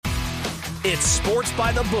It's Sports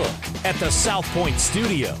by the Book at the South Point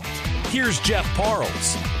Studio. Here's Jeff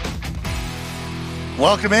Parles.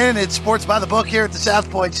 Welcome in. It's Sports by the Book here at the South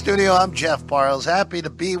Point Studio. I'm Jeff Parles. Happy to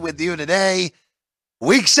be with you today.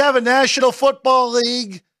 Week 7 National Football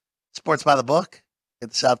League. Sports by the Book at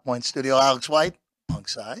the South Point Studio. Alex White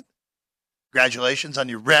alongside. Congratulations on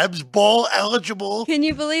your Rebs Bowl eligible. Can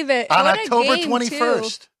you believe it? On what October a game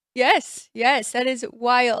 21st. Too. Yes, that is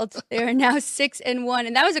wild. They are now 6-1,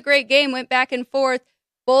 and that was a great game. Went back and forth,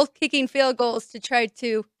 both kicking field goals to try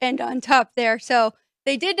to end on top there. So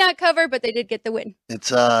they did not cover, but they did get the win.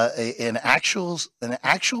 It's an actual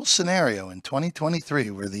scenario in 2023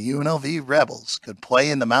 where the UNLV Rebels could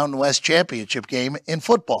play in the Mountain West Championship game in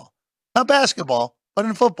football, not basketball, but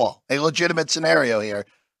in football. A legitimate scenario here.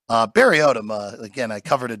 Barry Odom, again, I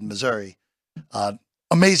covered it in Missouri.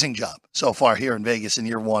 Amazing job so far here in Vegas in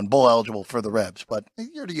year 1, bowl eligible for the Rebs. But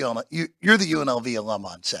you're the UNLV alum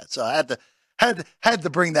on set, so I had to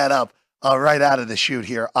bring that up right out of the chute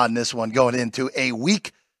here on this one, going into a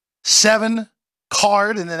Week 7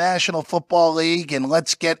 card in the National Football League. And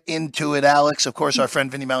let's get into it, Alex. Of course, our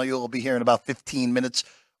friend Vinny Magliulo will be here in about 15 minutes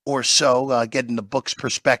or so, getting the book's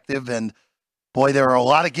perspective. And boy, there are a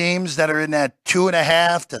lot of games that are in that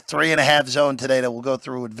 2.5 to 3.5 zone today that we'll go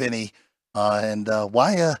through with Vinny. And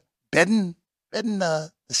why betting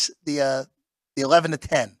the 11 to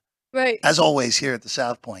 10, right? As always here at the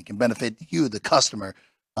South Point can benefit you, the customer.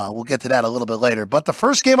 We'll get to that a little bit later. But the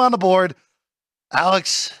first game on the board,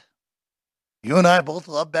 Alex, you and I both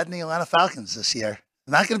love betting the Atlanta Falcons this year.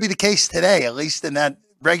 Not going to be the case today, at least in that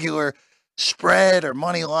regular spread or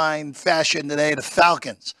money line fashion today. The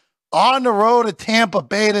Falcons on the road at Tampa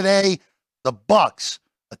Bay today. The Bucks,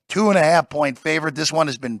 a 2.5-point favorite. This one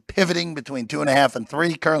has been pivoting between 2.5 and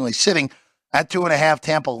 3, currently sitting at 2.5.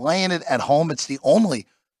 Tampa laying it at home. It's the only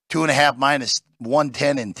 2.5 minus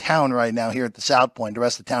 110 in town right now here at the South Point. The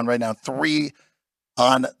rest of town right now, 3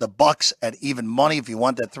 on the Bucks at even money. If you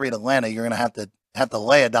want that 3 at Atlanta, you're going to have to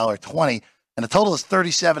lay $1.20. And the total is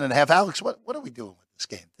 37.5. Alex, what are we doing with this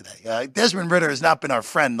game today? Desmond Ridder has not been our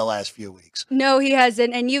friend the last few weeks. No, he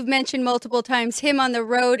hasn't. And you've mentioned multiple times him on the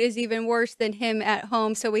road is even worse than him at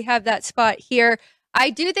home. So we have that spot here. I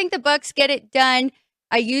do think the Bucks get it done.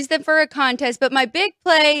 I use them for a contest, but my big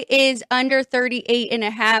play is under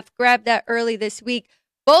 38.5. Grab that early this week.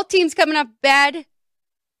 Both teams coming off bad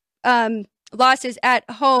losses at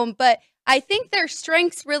home, but I think their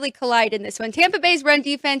strengths really collide in this one. Tampa Bay's run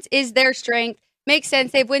defense is their strength. Makes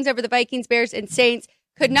sense. They have wins over the Vikings, Bears, and Saints.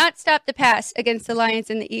 Could not stop the pass against the Lions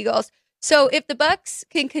and the Eagles. So if the Bucks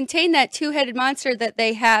can contain that two-headed monster that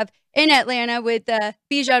they have in Atlanta with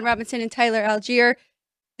Bijan Robinson and Tyler Algier,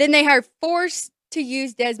 then they are forced to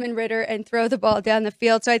use Desmond Ridder and throw the ball down the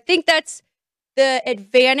field. So I think that's the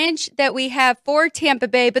advantage that we have for Tampa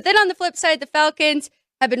Bay. But then on the flip side, the Falcons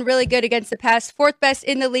have been really good against the pass, 4th best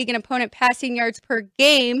in the league in opponent passing yards per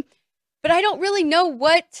game. But I don't really know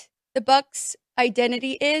what the Bucks'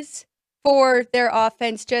 identity is for their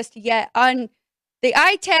offense just yet. On the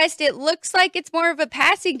eye test, it looks like it's more of a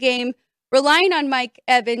passing game, relying on Mike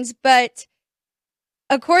Evans, but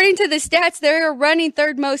according to the stats, they're running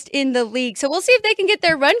 3rd most in the league. So we'll see if they can get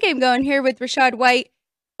their run game going here with Rachaad White.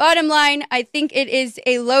 Bottom line, I think it is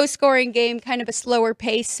a low-scoring game, kind of a slower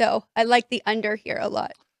pace, so I like the under here a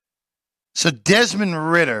lot. So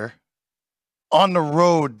Desmond Ridder on the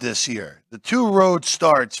road this year. The 2 road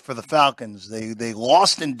starts for the Falcons. They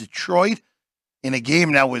lost in Detroit in a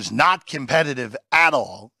game that was not competitive at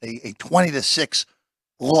all, a 20-6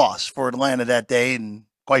 loss for Atlanta that day, and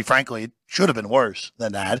quite frankly, it should have been worse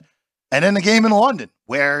than that. And then the game in London,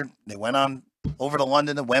 where they went on over to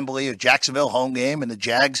London to Wembley, a Jacksonville home game, and the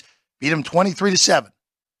Jags beat them 23-7.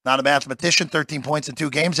 Not a mathematician, 13 points in 2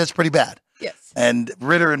 games. That's pretty bad. Yes. And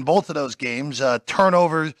Ridder in both of those games,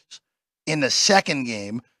 turnovers in the second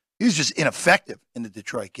game, he was just ineffective in the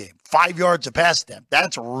Detroit game. 5 yards a pass attempt.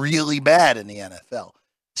 That's really bad in the NFL.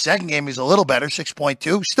 Second game, he's a little better,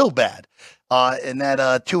 6.2, still bad. And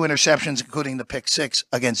that 2 interceptions, including the pick 6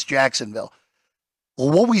 against Jacksonville.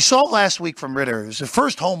 Well, what we saw last week from Ridder is the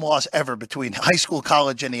first home loss ever between high school,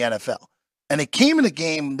 college, and the NFL. And it came in a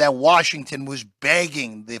game that Washington was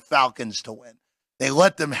begging the Falcons to win. They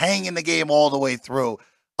let them hang in the game all the way through.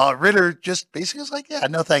 Ridder just basically was like, yeah,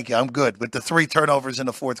 no, thank you. I'm good with the 3 turnovers in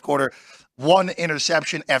the fourth quarter, 1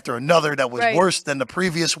 interception after another that was worse than the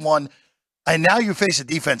previous one. And now you face a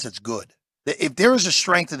defense that's good. If there is a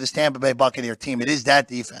strength of this Tampa Bay Buccaneer team, it is that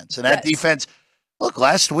defense. And that defense, look,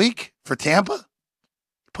 last week for Tampa,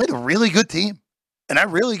 played a really good team. And that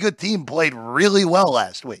really good team played really well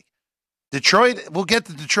last week. Detroit, we'll get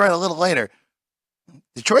to Detroit a little later.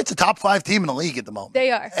 Detroit's a top 5 team in the league at the moment. They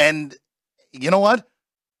are. And you know what?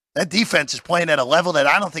 That defense is playing at a level that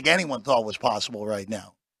I don't think anyone thought was possible right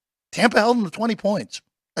now. Tampa held them to 20 points.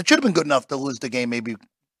 That should have been good enough to lose the game maybe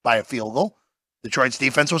by a field goal. Detroit's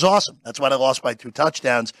defense was awesome. That's why they lost by 2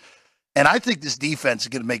 touchdowns. And I think this defense is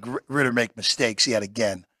going to make Ritter make mistakes yet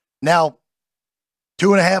again. Now,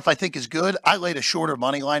 2.5 I think is good. I laid a shorter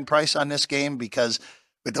money line price on this game because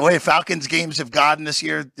with the way Falcons games have gotten this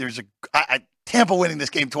year, Tampa winning this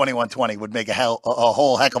game 21-20 would make a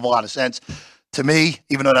whole heck of a lot of sense to me,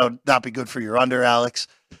 even though that would not be good for your under, Alex.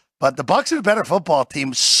 But the Bucs are a better football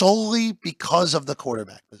team solely because of the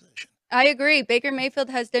quarterback position. I agree. Baker Mayfield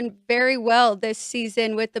has done very well this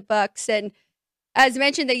season with the Bucs, and as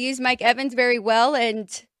mentioned, they use Mike Evans very well. And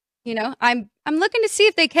I'm looking to see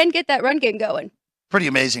if they can get that run game going. Pretty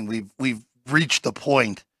amazing. We've reached the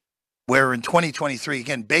point where in 2023,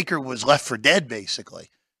 again, Baker was left for dead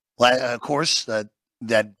basically. Of course,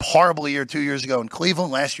 that horrible year 2 years ago in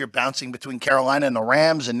Cleveland. Last year, bouncing between Carolina and the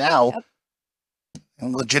Rams, and now. Yep. A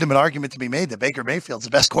legitimate argument to be made that Baker Mayfield's the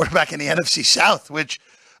best quarterback in the NFC South, which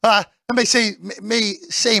I may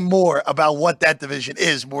say more about what that division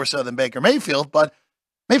is more so than Baker Mayfield, but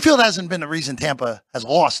Mayfield hasn't been the reason Tampa has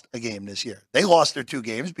lost a game this year. They lost their 2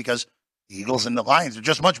 games because the Eagles and the Lions are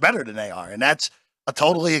just much better than they are, and that's a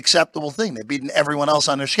totally acceptable thing. They've beaten everyone else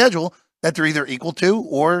on their schedule that they're either equal to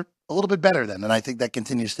or a little bit better than, and I think that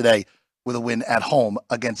continues today with a win at home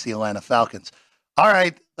against the Atlanta Falcons. All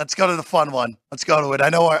right, let's go to the fun one. Let's go to it. I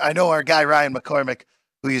know our guy Ryan McCormick,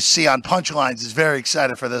 who you see on Punchlines, is very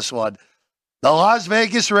excited for this one. The Las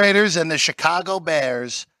Vegas Raiders and the Chicago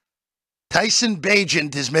Bears. Tyson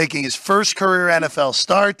Bagent is making his first career NFL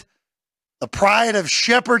start. The pride of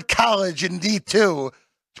Shepherd College in D2.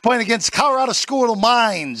 He's playing against Colorado School of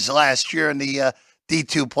Mines last year in the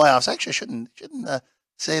D2 playoffs. Actually, I shouldn't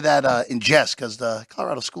say that in jest because the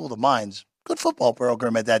Colorado School of Mines, good football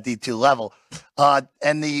program at that D2 level.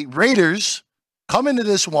 And the Raiders come into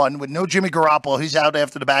this one with no Jimmy Garoppolo. He's out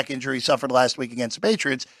after the back injury he suffered last week against the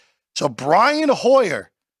Patriots. So Brian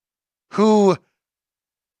Hoyer, who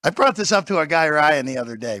I brought this up to our guy Ryan the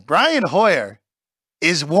other day. Brian Hoyer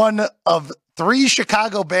is one of 3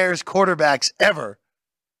 Chicago Bears quarterbacks ever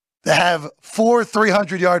to have 4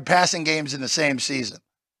 300-yard passing games in the same season.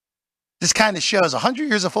 This kind of shows 100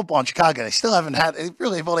 years of football in Chicago. They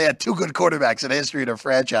have only had 2 good quarterbacks in the history of their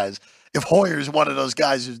franchise. If Hoyer's one of those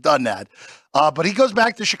guys who's done that. But he goes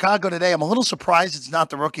back to Chicago today. I'm a little surprised it's not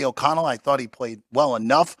the rookie O'Connell. I thought he played well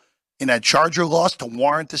enough in that Charger loss to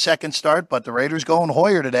warrant the second start. But the Raiders going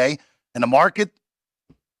Hoyer today, and the market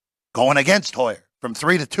going against Hoyer from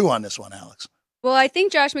 3-2 on this one, Alex. Well, I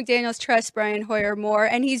think Josh McDaniels trusts Brian Hoyer more,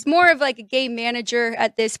 and he's more of like a game manager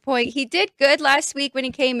at this point. He did good last week when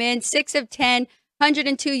he came in, 6 of 10,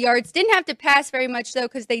 102 yards. Didn't have to pass very much, though,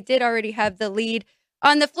 because they did already have the lead.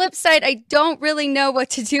 On the flip side, I don't really know what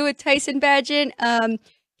to do with Tyson Bagent.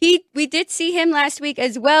 We did see him last week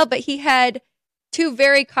as well, but he had 2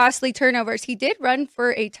 very costly turnovers. He did run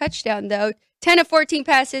for a touchdown, though. 10 of 14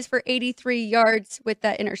 passes for 83 yards with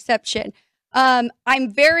that interception.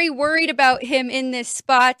 I'm very worried about him in this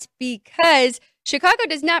spot because Chicago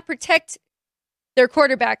does not protect their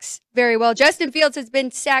quarterbacks very well. Justin Fields has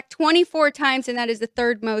been sacked 24 times, and that is the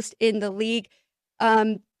 3rd most in the league.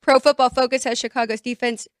 Pro Football Focus has Chicago's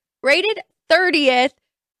defense rated 30th,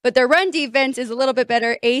 but their run defense is a little bit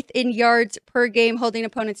better, 8th in yards per game, holding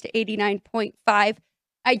opponents to 89.5.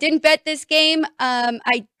 I didn't bet this game.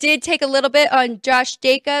 I did take a little bit on Josh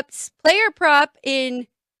Jacobs' player prop in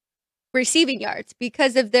receiving yards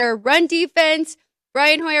because of their run defense.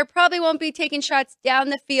 Brian Hoyer probably won't be taking shots down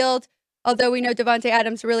the field, although we know Devontae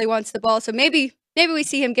Adams really wants the ball. So maybe we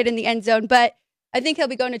see him get in the end zone, but I think he'll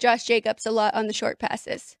be going to Josh Jacobs a lot on the short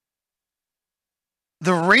passes.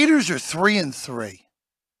 The Raiders are 3-3.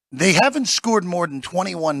 They haven't scored more than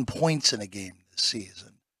 21 points in a game this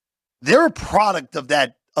season. They're a product of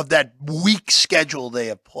that weak schedule they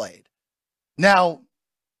have played. Now,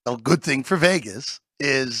 a good thing for Vegas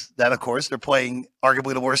is that, of course, they're playing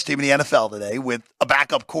arguably the worst team in the NFL today with a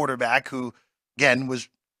backup quarterback who, again, was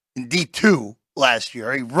in D2 last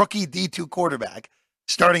year, a rookie D2 quarterback,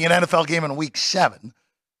 starting an NFL game in week 7.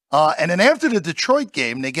 And then after the Detroit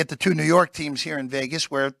game, they get the 2 New York teams here in Vegas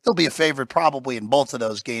where they'll be a favorite probably in both of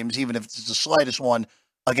those games, even if it's the slightest one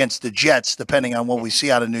against the Jets, depending on what we see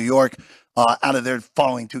out of New York, out of their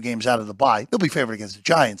following 2 games out of the bye. They'll be favored against the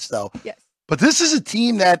Giants, though. Yes. But this is a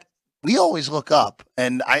team that we always look up.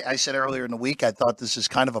 And I said earlier in the week, I thought this is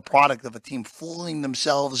kind of a product of a team fooling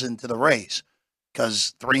themselves into the race.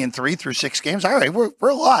 Because 3-3 through 6 games, all right, we're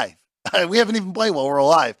alive. We haven't even played well. We're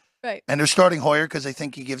alive. Right. And they're starting Hoyer because they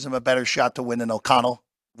think he gives them a better shot to win than O'Connell.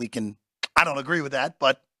 I don't agree with that,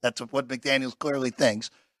 but That's what McDaniels clearly thinks.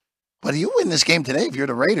 But you win this game today if you're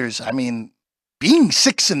the Raiders. I mean, being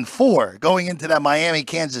 6-4 going into that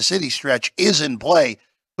Miami-Kansas City stretch is in play,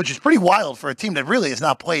 which is pretty wild for a team that really has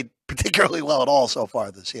not played particularly well at all so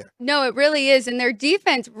far this year. No, it really is. And their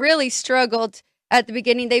defense really struggled at the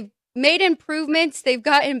beginning. They've made improvements. They've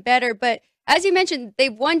gotten better. But as you mentioned,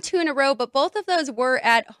 they've won 2 in a row, but both of those were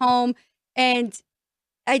at home. And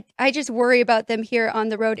I just worry about them here on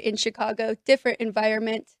the road in Chicago. Different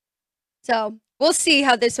environment. So we'll see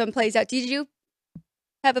how this one plays out. Did you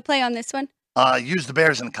have a play on this one? Use the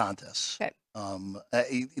Bears in the contest.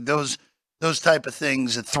 Okay. Those type of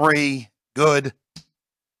things at 3, good.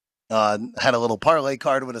 Had a little parlay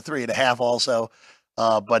card with a 3.5 also.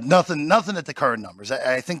 But nothing at the current numbers.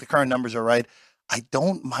 I think the current numbers are right. I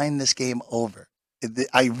don't mind this game over.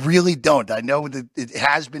 I really don't. I know that it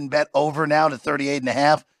has been bet over now to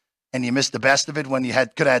 38.5, and you missed the best of it when you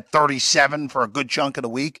could have had 37 for a good chunk of the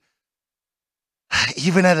week.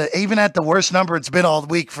 Even at the worst number it's been all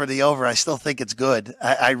week for the over, I still think it's good.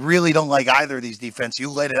 I really don't like either of these defense.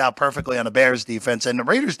 You laid it out perfectly on the Bears defense, and the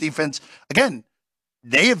Raiders defense, again,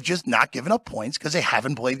 they have just not given up points because they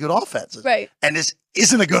haven't played good offenses. Right. And this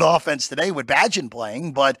isn't a good offense today with Badgett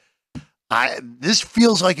playing, but this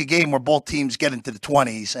feels like a game where both teams get into the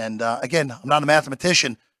 20s. And again, I'm not a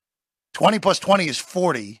mathematician. 20 plus 20 is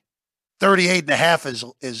 40.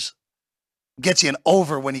 38.5 is gets you an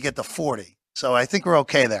over when you get to 40. So I think we're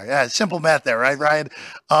okay there. Yeah, simple math there, right, Ryan?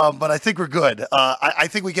 But I think we're good. I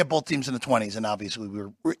think we get both teams in the 20s, and obviously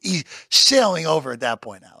we're sailing over at that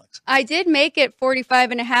point, Alex. I did make it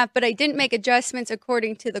 45.5, but I didn't make adjustments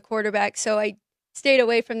according to the quarterback, so I stayed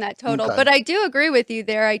away from that total. Okay. But I do agree with you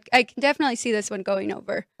there. I can definitely see this one going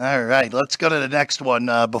over. All right, let's go to the next one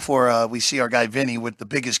before we see our guy Vinny with the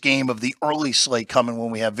biggest game of the early slate coming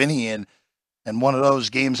when we have Vinny in, and one of those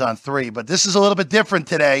games on 3. But this is a little bit different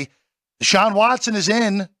today. Deshaun Watson is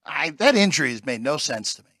in. That injury has made no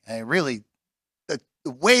sense to me. The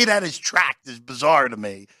way that is tracked is bizarre to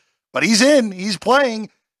me. But he's in. He's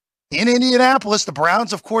playing in Indianapolis. The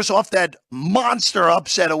Browns, of course, off that monster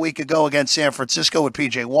upset a week ago against San Francisco with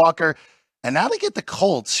P.J. Walker. And now they get the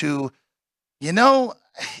Colts, who, Indy's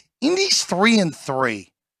 3-3.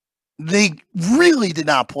 They really did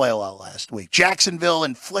not play well last week. Jacksonville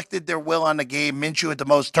inflicted their will on the game. Minshew had the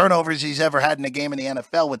most turnovers he's ever had in a game in the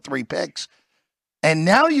NFL with 3 picks. And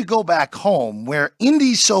now you go back home where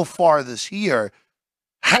Indy so far this year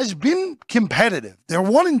has been competitive. They're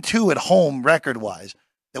 1-2 at home record-wise.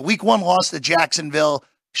 The week 1 loss to Jacksonville,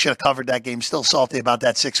 should have covered that game, still salty about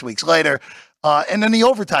that 6 weeks later. And then the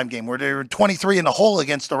overtime game where they were 23 in the hole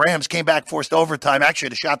against the Rams, came back, forced overtime, actually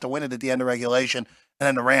had a shot to win it at the end of regulation. And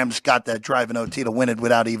then the Rams got that drive in OT to win it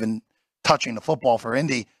without even touching the football for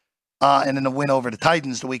Indy. And then the win over the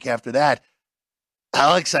Titans the week after that.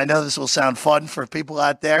 Alex, I know this will sound fun for people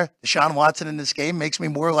out there. Deshaun Watson in this game makes me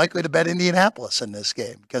more likely to bet Indianapolis in this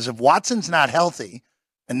game. Because if Watson's not healthy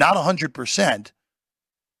and not 100%,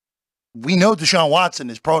 we know Deshaun Watson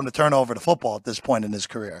is prone to turn over the football at this point in his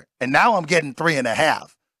career. And now I'm getting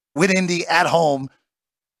 3.5 with Indy at home.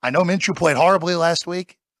 I know Minshew played horribly last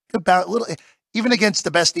week. Even against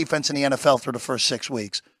the best defense in the NFL through the first 6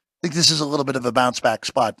 weeks. I think this is a little bit of a bounce back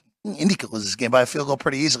spot. Indy could lose this game by a field goal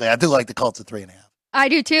pretty easily. I do like the Colts at 3.5. I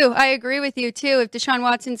do too. I agree with you too. If Deshaun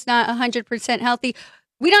Watson's not 100% healthy,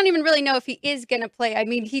 we don't even really know if he is going to play. I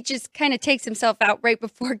mean, he just kind of takes himself out right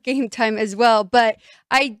before game time as well. But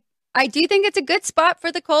I do think it's a good spot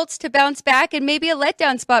for the Colts to bounce back, and maybe a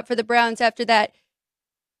letdown spot for the Browns after that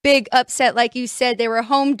big upset. Like you said, they were a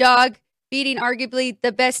home dog, beating arguably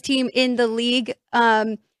the best team in the league.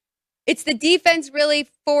 It's the defense really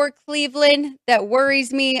for Cleveland that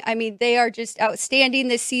worries me. I mean, they are just outstanding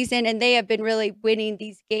this season, and they have been really winning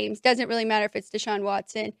these games. Doesn't really matter if it's Deshaun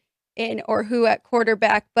Watson or who at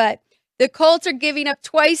quarterback, but the Colts are giving up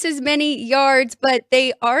twice as many yards, but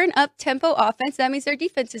they are an up-tempo offense. That means their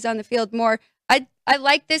defense is on the field more. I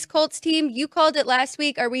like this Colts team. You called it last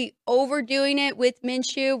week. Are we overdoing it with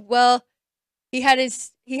Minshew? Well, he had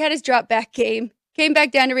his drop back game, came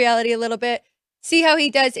back down to reality a little bit. See how he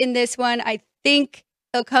does in this one. I think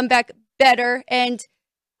he'll come back better, and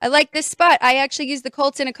I like this spot. I actually used the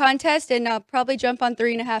Colts in a contest, and I'll probably jump on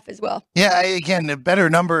 3.5 as well. Yeah, again, a better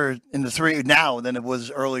number in the 3 now than it was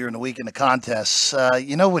earlier in the week in the contests.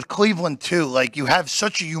 With Cleveland too, like you have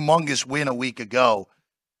such a humongous win a week ago,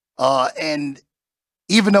 and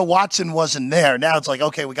even though Watson wasn't there, now it's like,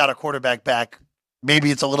 okay, we got our quarterback back. Maybe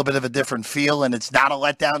it's a little bit of a different feel, and it's not a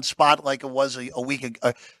letdown spot like it was a week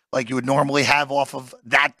ago, like you would normally have off of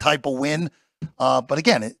that type of win. But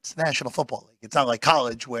again, it's the National Football League. It's not like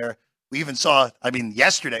college where We even saw,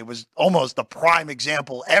 yesterday was almost the prime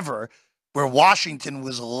example ever where Washington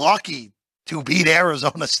was lucky to beat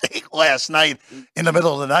Arizona State last night in the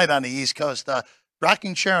middle of the night on the East Coast.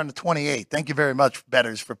 Rocking chair on the 28. Thank you very much,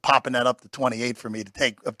 bettors, for popping that up to 28 for me to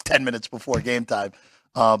take 10 minutes before game time.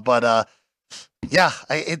 It's a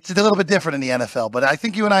little bit different in the NFL, but I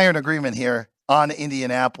think you and I are in agreement here on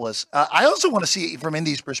Indianapolis. I also want to see, from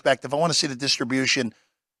Indy's perspective, I want to see the distribution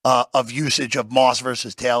of usage of Moss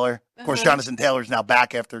versus Taylor. Of course, Jonathan Taylor's now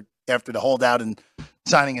back after the holdout and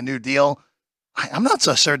signing a new deal. I'm not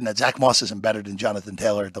so certain that Zach Moss isn't better than Jonathan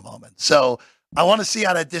Taylor at the moment. So I want to see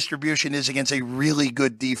how that distribution is against a really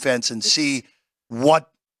good defense and see what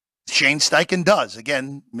Shane Steichen does.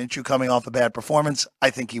 Again, Minshew coming off a bad performance.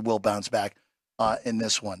 I think he will bounce back in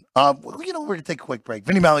this one. We're going to take a quick break.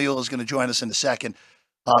 Vinny Magliulo is going to join us in a second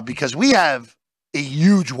because we have a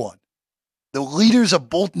huge one. The leaders of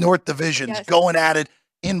both North divisions going at it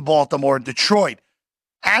in Baltimore. Detroit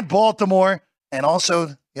at Baltimore, and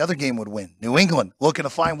also the other game would win. New England looking to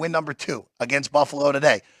find win number 2 against Buffalo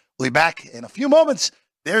today. We'll be back in a few moments.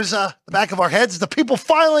 There's the back of our heads, the people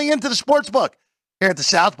filing into the sports book here at the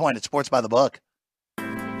South Point at Sports by the Book.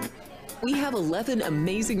 We have 11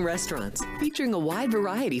 amazing restaurants featuring a wide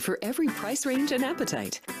variety for every price range and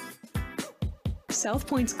appetite. South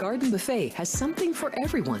Point's Garden Buffet has something for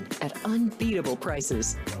everyone at unbeatable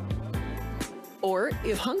prices. Or,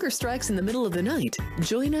 if hunger strikes in the middle of the night,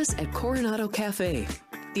 join us at Coronado Cafe.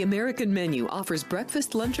 The American menu offers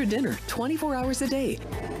breakfast, lunch, or dinner 24 hours a day,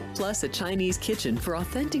 plus a Chinese kitchen for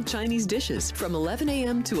authentic Chinese dishes from 11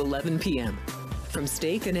 a.m. to 11 p.m. From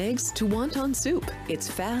steak and eggs to wonton soup, it's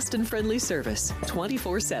fast and friendly service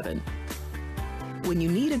 24/7. When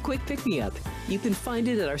you need a quick pick-me-up, you can find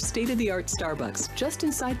it at our state-of-the-art Starbucks just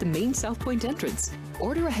inside the main South Point entrance.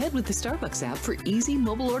 Order ahead with the Starbucks app for easy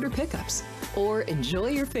mobile order pickups. Or enjoy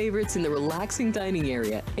your favorites in the relaxing dining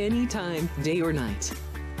area anytime, day or night.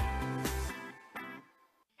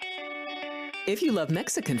 If you love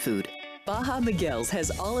Mexican food, Baja Miguel's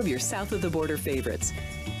has all of your south-of-the-border favorites.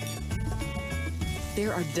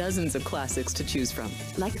 There are dozens of classics to choose from,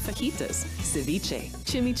 like fajitas, ceviche,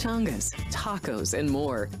 chimichangas, tacos, and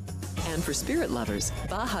more. And for spirit lovers,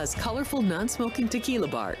 Baja's colorful non-smoking tequila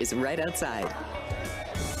bar is right outside.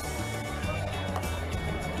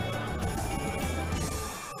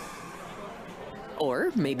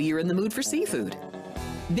 Or maybe you're in the mood for seafood.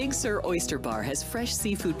 Big Sur Oyster Bar has fresh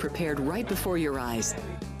seafood prepared right before your eyes.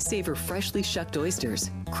 Savor freshly shucked oysters,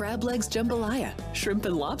 crab legs jambalaya, shrimp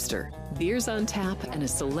and lobster. Beers on tap and a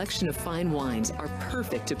selection of fine wines are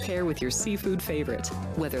perfect to pair with your seafood favorite.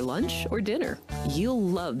 Whether lunch or dinner, you'll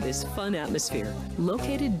love this fun atmosphere,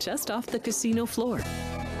 located just off the casino floor.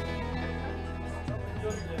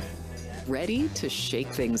 Ready to shake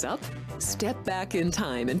things up? Step back in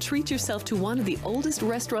time and treat yourself to one of the oldest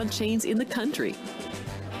restaurant chains in the country.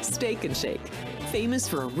 Steak and Shake, famous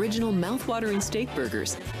for original mouth-watering steak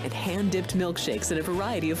burgers and hand-dipped milkshakes in a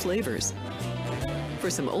variety of flavors. For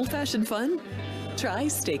some old-fashioned fun, try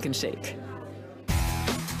Steak and Shake.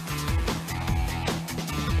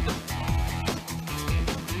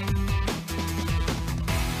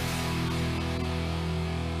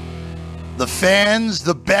 The fans,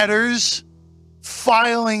 the bettors,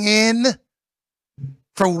 filing in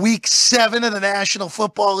for Week 7 of the National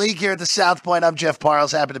Football League here at the South Point. I'm Jeff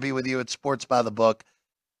Parles, happy to be with you at Sports by the Book.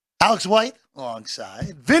 Alex White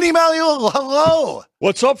alongside Vinny Magliulo. Hello.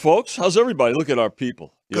 What's up, folks? How's everybody? Look at our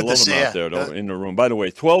people. You Good love to them see out there in the room. By the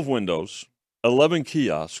way, 12 windows, 11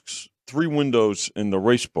 kiosks, 3 windows in the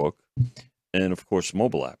race book, and, of course,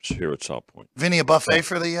 mobile apps here at South Point. Vinny, a buffet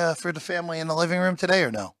for the family in the living room today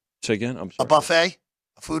or no? Say again? I'm sorry. A buffet?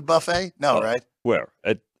 A food buffet? No, right? Where?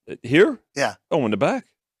 At here? Yeah. Oh, in the back?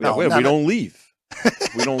 No, we don't leave.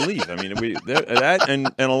 We don't leave. I mean, that and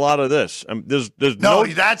a lot of this. There's no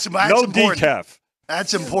that's no important. decaf.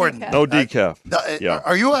 That's important. No decaf. Yeah.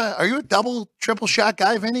 Are you a double, triple shot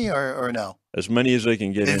guy, Vinny, or no? As many as they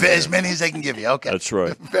can get in. As many as they can give you. Okay. That's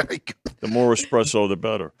right. Very good. The more espresso, the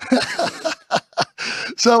better.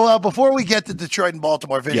 So before we get to Detroit and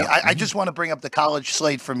Baltimore, Vinny, Yeah. I just want to bring up the college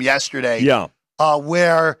slate from yesterday. Yeah.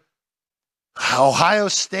 Where Ohio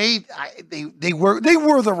State, they were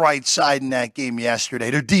the right side in that game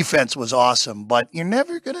yesterday. Their defense was awesome, but you're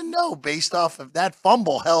never going to know based off of that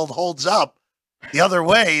fumble holds up the other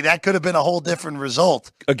way. That could have been a whole different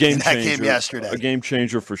result. A game in that changer. game yesterday. A game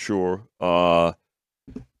changer for sure. But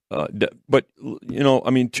I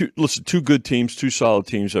mean, two good teams, 2 solid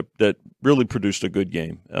teams that really produced a good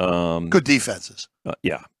game. Good defenses.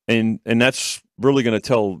 Yeah, and that's really going to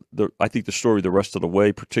tell I think the story the rest of the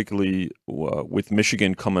way, particularly with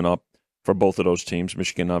Michigan coming up. for both of those teams.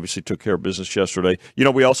 Michigan obviously took care of business yesterday.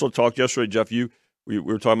 We also talked yesterday, Jeff. We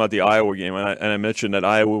were talking about the Iowa game, and I mentioned that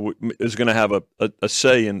Iowa is going to have a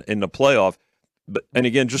say in the playoff. And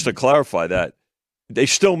again, just to clarify that, they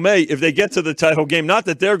still may, if they get to the title game, not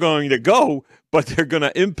that they're going to go, but they're going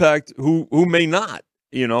to impact who may not,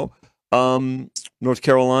 North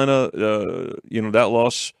Carolina, that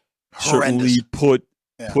loss Horrendous. certainly put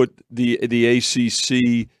the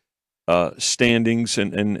ACC standings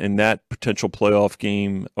and that potential playoff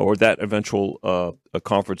game or that eventual a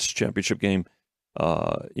conference championship game,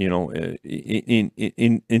 into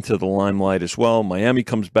the limelight as well. Miami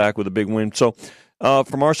comes back with a big win. So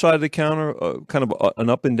from our side of the counter, kind of an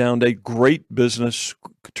up and down day. Great business,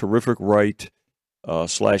 terrific right /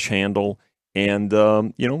 handle, and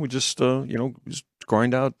we just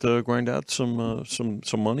grind out some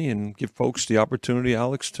money and give folks the opportunity,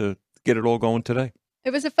 Alex, to get it all going today.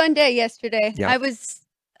 It was a fun day yesterday. Yeah. I was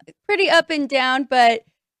pretty up and down, but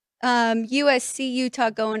USC Utah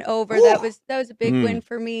going over. Ooh. That was a big win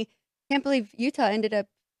for me. Can't believe Utah ended up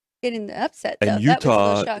getting the upset though. And That was a Utah,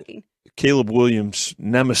 little shocking. Caleb Williams'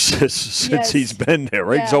 nemesis since Yes. he's been there,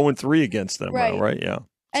 right? Yeah. He's 0-3 against them, Right. right? Yeah.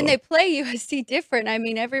 And So, they play USC different. I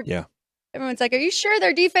mean, yeah. everyone's like, "Are you sure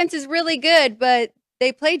their defense is really good?" But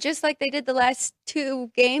they play just like they did the last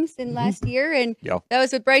 2 games in last year, and Yeah. that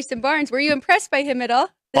was with Bryson Barnes. Were you impressed by him at all?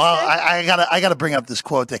 this Well, time? I gotta bring up this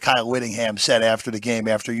quote that Kyle Whittingham said after the game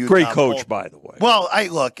after Utah. Great coach, by the way. Well,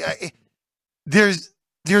 there's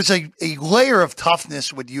a layer of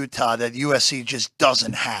toughness with Utah that USC just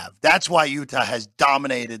doesn't have. That's why Utah has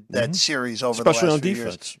dominated that series over Especially the last on few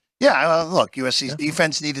defense. years. Yeah, look, USC's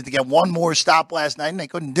defense needed to get one more stop last night, and they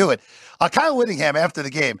couldn't do it. Kyle Whittingham, after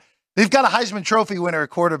the game, they've got a Heisman Trophy winner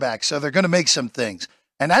at quarterback, so they're going to make some things.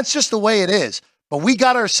 And that's just the way it is. But we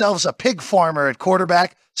got ourselves a pig farmer at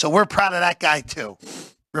quarterback, so we're proud of that guy too,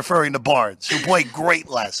 referring to Barnes, who played great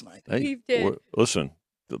last night. Hey, He did. listen,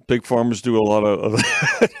 the pig farmers do a lot of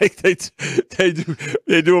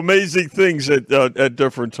they do amazing things at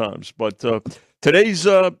different times. But today's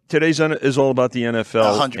is all about the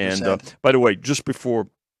NFL. 100%. And by the way, just before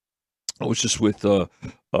I was just with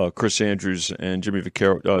Chris Andrews and Jimmy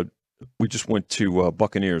Vaccaro, we just went to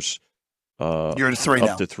Buccaneers. You're at 3 up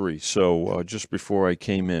now. to 3. So just before I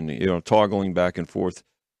came in, toggling back and forth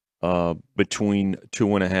between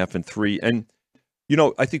 2.5 and 3. And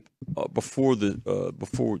I think before the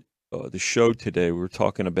show today, we were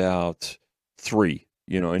talking about 3.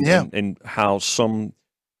 And how some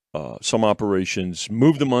operations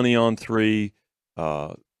move the money on 3.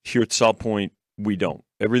 Here at South Point, we don't.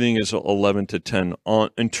 Everything is 11 to 10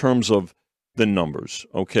 in terms of the numbers.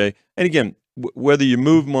 Okay, and again, whether you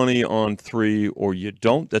move money on 3 or you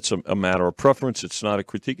don't, that's a matter of preference. It's not a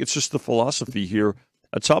critique. It's just the philosophy here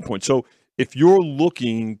at South Point. So if you're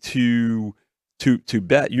looking to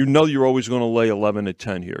bet, you're always going to lay 11 to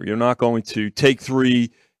 10 here. You're not going to take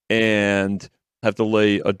 3 and have to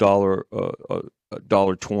lay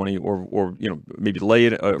 $1.20 or maybe lay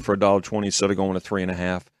it for $1.20 instead of going to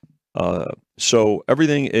 3.5. So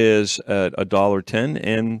everything is at $1.10,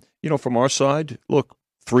 and from our side, look,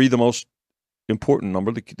 3 the most important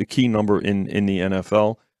number, the key number in the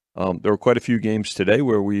NFL. There are quite a few games today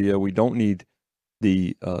where we don't need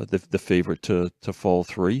the favorite to fall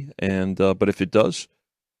 3, and but if it does,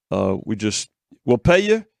 we'll pay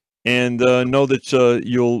you, and know that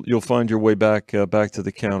you'll find your way back to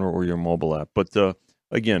the counter or your mobile app. But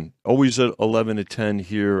again, always at 11 to 10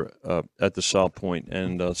 here at the South Point,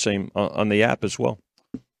 and same on the app as well.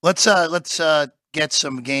 Let's get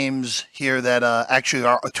some games here that actually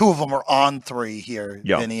are 2 of them are on 3 here,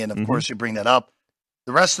 Yeah. Vinny, and of course you bring that up.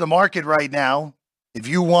 The rest of the market right now, if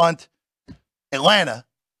you want Atlanta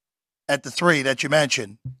at the 3 that you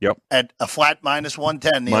mentioned, Yep. at a flat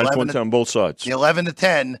 -110, the Minus 11 110 on both sides. the 11 to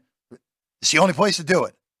 10, it's the only place to do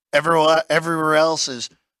it. Everywhere else is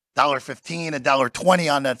 $1.15, $1.20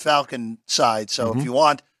 on that Falcon side. So if you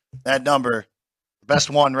want that number, the best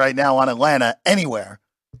one right now on Atlanta anywhere,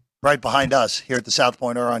 right behind us here at the South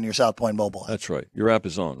Point or on your South Point mobile app. That's right. Your app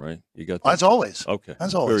is on, right? You got that? As always. Okay.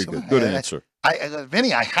 As always. Very good. Good answer.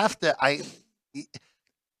 Vinny, I have to.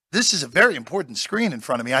 This is a very important screen in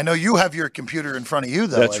front of me. I know you have your computer in front of you,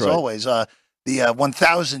 though. That's as right. always. The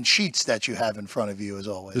 1,000 sheets that you have in front of you, as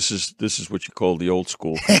always. This is what you call the old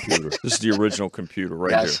school computer. This is the original computer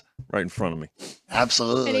right Yes. here, right in front of me.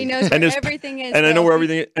 Absolutely. And he knows And where there's- everything is. And I know though. where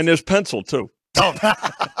everything is. And there's pencil, too. Oh,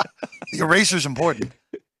 the eraser's important.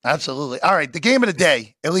 Absolutely. All right. The game of the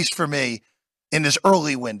day, at least for me, in this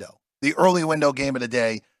early window, the early window game of the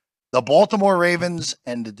day, the Baltimore Ravens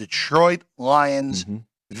and the Detroit Lions. Mhm.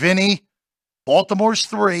 Vinny, Baltimore's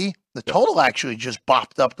 3, The total actually just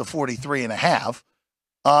bopped up to 43.5.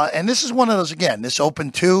 And this is one of those, again, this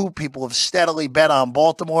open 2. People have steadily bet on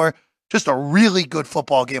Baltimore. Just a really good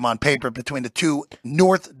football game on paper between the two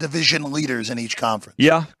North Division leaders in each conference.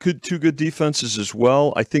 Yeah, two good defenses as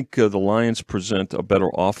well. I think the Lions present a better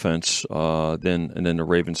offense than the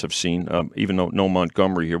Ravens have seen. Even though no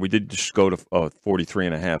Montgomery here, we did just go to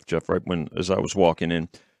 43.5, Jeff. Right as I was walking in.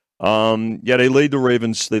 They laid the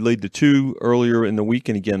Ravens. They laid the 2 earlier in the week,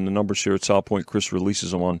 and again, the numbers here at South Point. Chris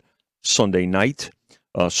releases them on Sunday night.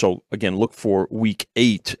 So again, look for Week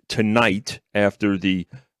 8 tonight after the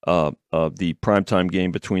primetime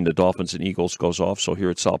game between the Dolphins and Eagles goes off. So here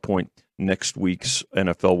at South Point, next week's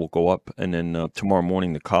NFL will go up, and then tomorrow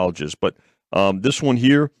morning the colleges. But this one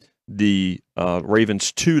here, the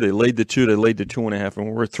Ravens 2, they laid the 2, they laid the 2.5,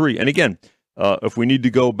 and we're at 3. And again, if we need to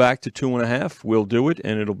go back to 2.5, we'll do it,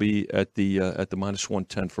 and it'll be at the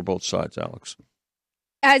 -110 for both sides, Alex.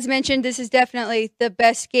 As mentioned, this is definitely the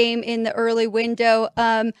best game in the early window.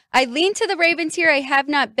 I lean to the Ravens here. I have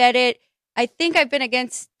not bet it. I think I've been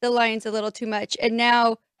against the Lions a little too much. And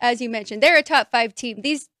now, as you mentioned, they're a top 5 team.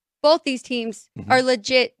 Both these teams are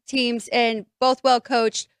legit teams and both well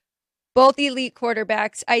coached, both elite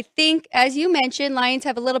quarterbacks. I think, as you mentioned, Lions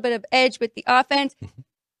have a little bit of edge with the offense.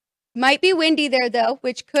 Might be windy there, though,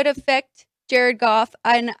 which could affect Jared Goff.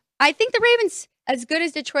 And I think the Ravens, as good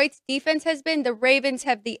as Detroit's defense has been, the Ravens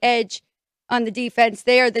have the edge on the defense.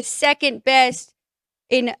 They are the second best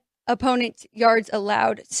in opponent yards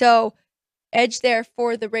allowed. So, edge there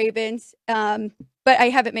for the Ravens. But I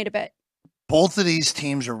haven't made a bet. Both of these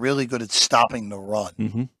teams are really good at stopping the run.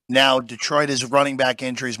 Mm-hmm. Now, Detroit is running back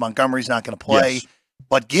injuries. Montgomery's not going to play. Yes.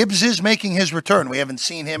 But Gibbs is making his return. We haven't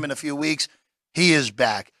seen him in a few weeks. He is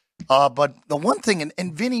back. But the one thing,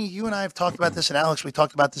 and Vinny, you and I have talked about this, and Alex, we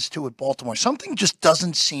talked about this too with Baltimore. Something just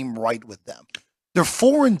doesn't seem right with them. They're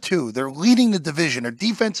 4-2. They're leading the division. Their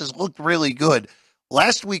defense has looked really good.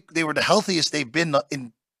 Last week, they were the healthiest they've been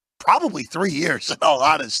in probably 3 years, in all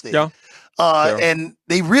honesty. Yeah. And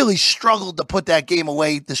they really struggled to put that game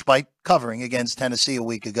away despite covering against Tennessee a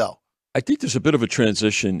week ago. I think there's a bit of a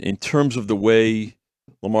transition in terms of the way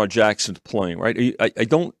Lamar Jackson's playing, right? I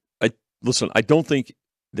don't think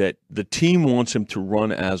that the team wants him to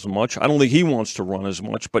run as much. I don't think he wants to run as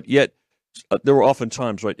much, but yet there are often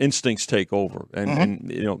times, right, instincts take over. And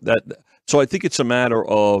you know, that. So I think it's a matter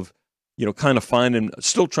of, you know, kind of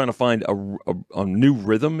still trying to find a new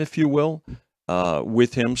rhythm, if you will,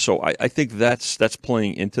 with him. So I think that's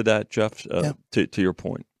playing into that, Jeff, to your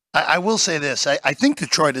point. I will say this. I think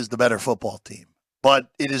Detroit is the better football team, but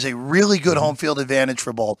it is a really good home field advantage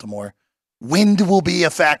for Baltimore. Wind will be a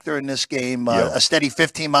factor in this game, a steady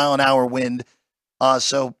 15-mile-an-hour wind.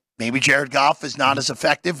 So maybe Jared Goff is not as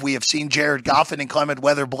effective. We have seen Jared Goff in inclement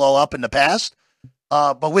weather blow up in the past.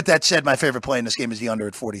 But with that said, my favorite play in this game is the under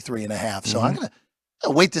at 43.5. So I'm going to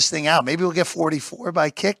wait this thing out. Maybe we'll get 44 by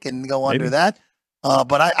kick and go under that.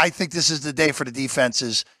 But I think this is the day for the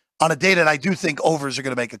defenses on a day that I do think overs are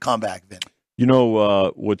going to make a comeback, Vin. You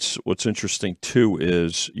know, what's interesting, too,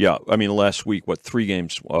 is, last week, 3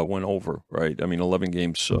 games went over, right? 11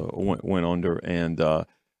 games went under. And,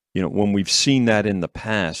 when we've seen that in the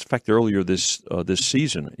past, in fact, earlier this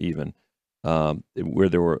season even, where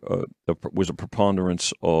there was a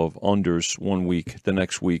preponderance of unders one week, the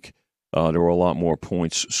next week, there were a lot more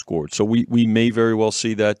points scored. So we may very well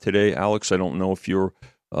see that today. Alex, I don't know if you're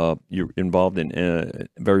involved in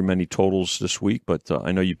very many totals this week, but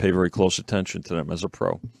I know you pay very close attention to them as a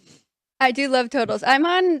pro. I do love totals. I'm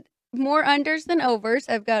on more unders than overs.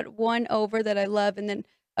 I've got one over that I love and then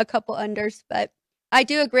a couple unders, but I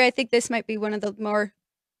do agree. I think this might be one of the more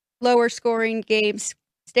lower scoring games.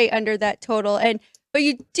 Stay under that total. But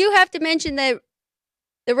you do have to mention that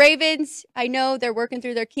the Ravens, I know they're working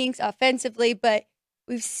through their kinks offensively, but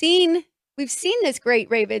we've seen this great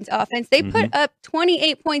Ravens offense. They put up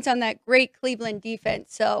 28 points on that great Cleveland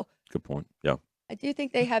defense. So good point. Yeah. I do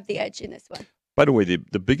think they have the edge in this one. By the way,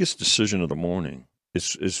 the biggest decision of the morning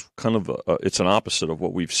is kind of it's an opposite of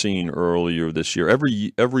what we've seen earlier this year.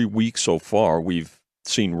 Every week so far, we've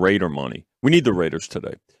seen Raider money. We need the Raiders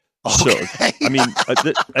today. Okay. So,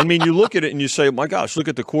 you look at it and you say, oh my gosh, look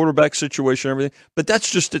at the quarterback situation and everything. But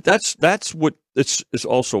that's what it's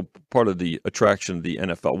also part of the attraction of the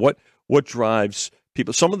NFL. What drives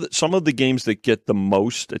people? Some of the games that get the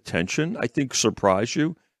most attention, I think, surprise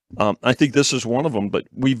you. I think this is one of them. But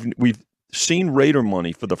we've seen Raider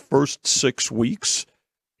money for the first 6 weeks.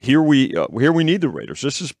 Here we need the Raiders.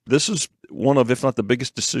 This is one of, if not the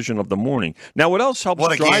biggest decision of the morning. Now, what else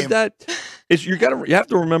helps drive that is you have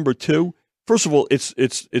to remember too. First of all, it's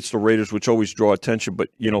the Raiders, which always draw attention. But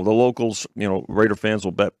the locals, Raider fans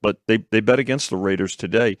will bet, but they bet against the Raiders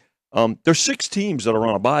today. There's 6 teams that are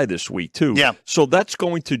on a bye this week too. Yeah. So that's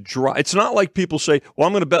going to draw. It's not like people say, "Well,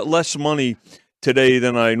 I'm going to bet less money today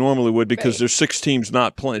than I normally would because there's 6 teams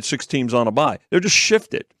not playing, 6 teams on a bye." They're just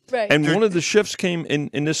shifted. Right. And one of the shifts came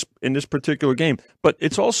in this particular game. But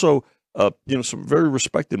it's also some very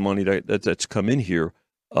respected money that's come in here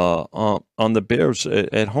on the Bears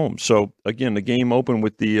at home. So again, the game opened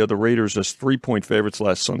with the Raiders as 3-point favorites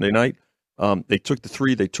last Sunday night. They took the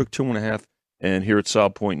 3, they took 2.5. And here at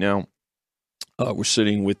South Point now, we're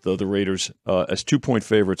sitting with the Raiders as 2-point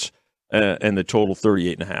favorites and the total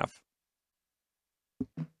 38.5.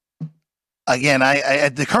 Again, I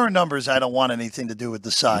the current numbers, I don't want anything to do with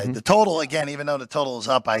the side. Mm-hmm. The total, again, even though the total is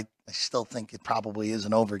up, I still think it probably is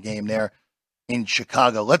an over game there in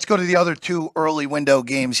Chicago. Let's go to the other 2 early window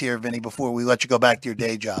games here, Vinny, before we let you go back to your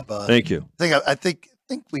day job. Thank you. I think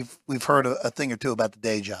we've heard a thing or two about the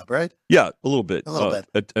day job, right? Yeah, a little bit. A little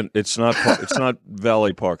bit. And it's not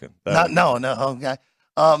valet parking. No. Okay.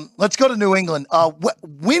 Let's go to New England.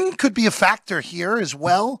 Win could be a factor here as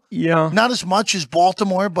well. Yeah. Not as much as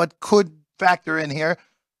Baltimore, but could factor in here.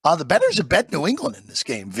 The bettors have bet New England in this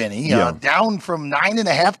game, Vinny. Down from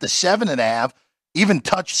 9.5 to 7.5. Even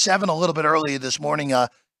touched 7 a little bit earlier this morning.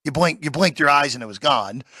 You blinked your eyes and it was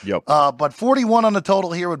gone. Yep. But 41 on the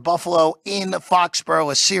total here with Buffalo in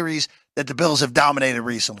Foxborough, a series that the Bills have dominated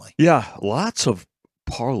recently. Yeah, lots of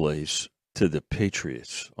parlays to the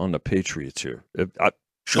Patriots on the Patriots here.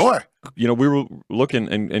 Sure. We were looking,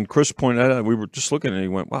 and Chris pointed out, we were just looking, and he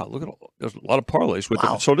went, "Wow, look at there's a lot of parlays with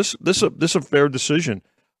it." So this is a fair decision.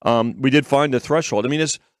 We did find the threshold. I mean,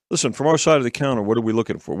 listen, from our side of the counter, what are we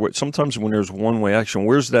looking for? Sometimes when there's one-way action,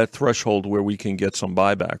 where's that threshold where we can get some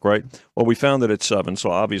buyback, right? Well, we found it at 7,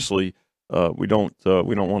 so obviously we don't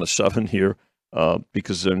want a 7 here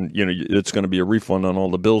because then it's going to be a refund on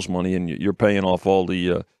all the Bills money, and you're paying off all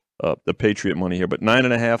the Patriot money here. But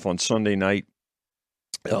 9.5 on Sunday night.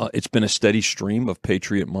 It's been a steady stream of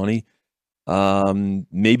Patriot money.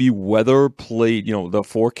 Maybe weather played, the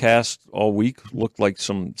forecast all week looked like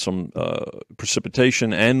some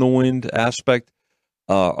precipitation and the wind aspect.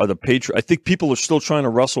 Are the Patriots? I think people are still trying to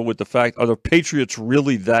wrestle with the fact, are the Patriots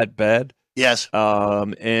really that bad? Yes.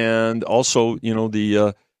 And also,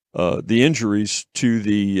 the injuries to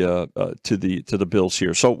the Bills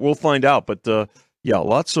here. So we'll find out. But yeah,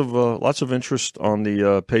 lots of interest on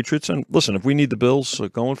the Patriots. And listen, if we need the Bills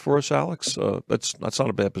going for us, Alex, that's not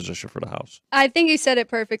a bad position for the house. I think you said it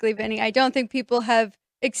perfectly, Vinny. I don't think people have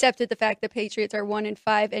accepted the fact that Patriots are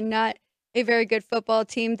 1-5 and not a very good football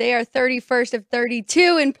team. They are 31st of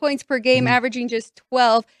 32 in points per game, averaging just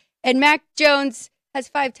 12. And Mac Jones has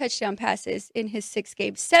 5 touchdown passes in his 6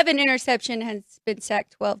 games. 7 interception, has been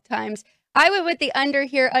sacked 12 times. I went with the under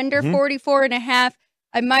here, under 44.5.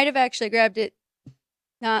 I might have actually grabbed it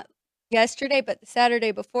not yesterday, but the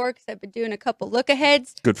Saturday before, because I've been doing a couple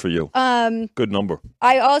look-aheads. Good for you. Good number.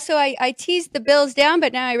 I teased the Bills down,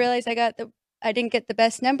 but now I realize I didn't get the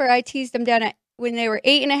best number. I teased them down when they were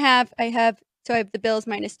 8.5. I have the Bills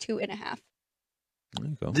minus 2.5. There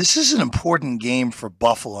you go. This is an important game for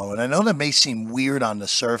Buffalo, and I know that may seem weird on the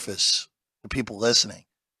surface for people listening,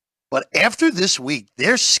 but after this week,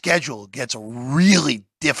 their schedule gets really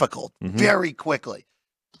difficult very quickly.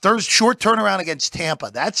 Short turnaround against Tampa.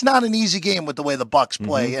 That's not an easy game with the way the Bucs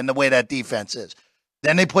play and the way that defense is.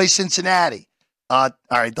 Then they play Cincinnati. All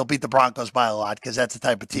right, they'll beat the Broncos by a lot because that's the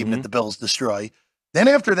type of team that the Bills destroy. Then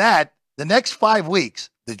after that, the next 5 weeks,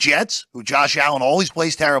 the Jets, who Josh Allen always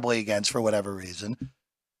plays terribly against for whatever reason,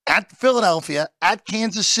 at Philadelphia, at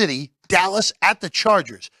Kansas City, Dallas, at the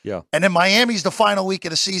Chargers. Yeah. And then Miami's the final week of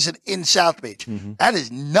the season in South Beach. That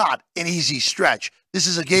is not an easy stretch. This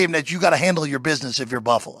is a game that you got to handle your business if you're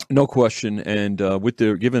Buffalo. No question. And with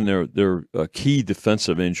given their key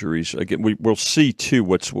defensive injuries, again, we'll see too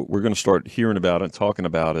what we're going to start hearing about and talking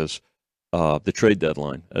about is the trade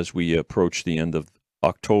deadline as we approach the end of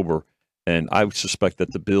October. And I would suspect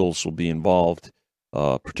that the Bills will be involved,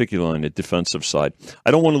 particularly on the defensive side.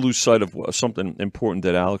 I don't want to lose sight of something important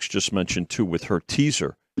that Alex just mentioned too with her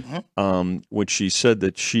teaser. When she said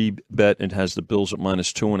that she bet and has the Bills at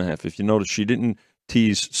minus 2.5. If you notice, she didn't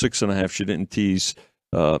tease 6.5. She didn't tease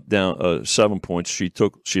down 7 points.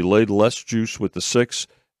 She laid less juice with the 6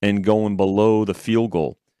 and going below the field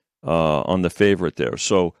goal on the favorite there.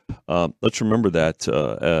 So let's remember that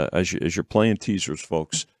as you're playing teasers,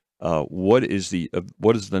 folks. What is the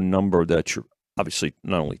number that you're obviously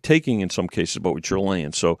not only taking in some cases, but what you're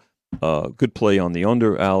laying? So good play on the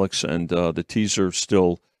under, Alex, and the teaser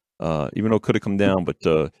still, even though it could have come down, but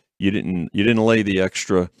you didn't lay the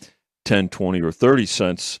extra. 10, 20, or 30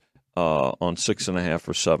 cents on 6.5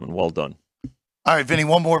 or 7. Well done. All right, Vinny,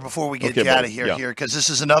 one more before we get you out of here, because this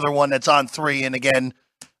is another one that's on 3. And again,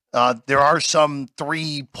 there are some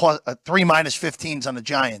 3 minus 15s on the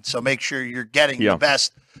Giants, so make sure you're getting the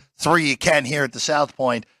best 3 you can here at the South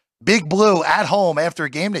Point. Big Blue at home after a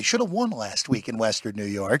game they should have won last week in Western New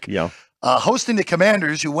York. Yeah. Hosting the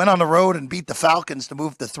Commanders, who went on the road and beat the Falcons to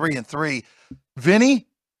move to 3-3. Vinny,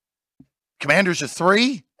 Commanders are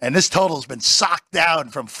 3, and this total has been socked down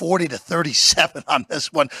from 40 to 37 on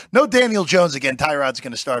this one. No Daniel Jones again. Tyrod's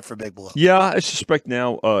going to start for Big Blue. Yeah, I suspect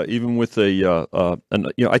now, even with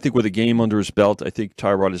I think with a game under his belt, I think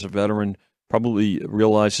Tyrod is a veteran. Probably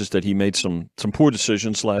realizes that he made some poor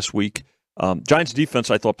decisions last week. Giants defense,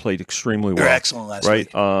 I thought, played extremely well. They're excellent last week.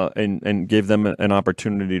 And gave them an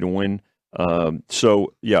opportunity to win.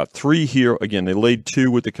 3 here. Again, they laid 2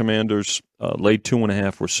 with the Commanders, laid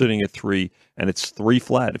 2.5. We're sitting at 3, and it's 3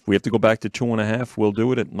 flat. If we have to go back to 2.5, we'll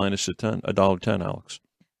do it at minus $1.10, Alex.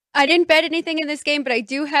 I didn't bet anything in this game, but I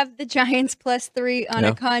do have the Giants +3 on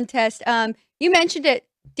a contest. You mentioned it.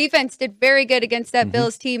 Defense did very good against that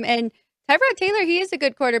Bills team, and Tyrod Taylor, he is a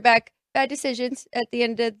good quarterback. Bad decisions at the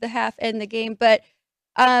end of the half and the game, but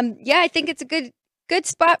I think it's a good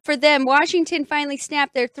spot for them. Washington finally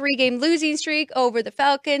snapped their 3-game losing streak over the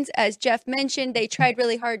Falcons. As Jeff mentioned, they tried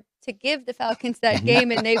really hard to give the Falcons that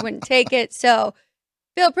game, and they wouldn't take it. So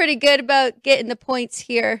feel pretty good about getting the points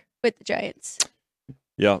here with the Giants.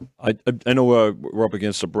 Yeah, I know we're up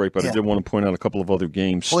against a break, but I did want to point out a couple of other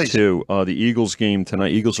games, too. The Eagles game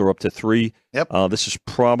tonight, Eagles are up to 3. Yep. This is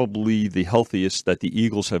probably the healthiest that the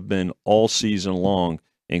Eagles have been all season long,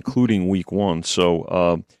 including week 1.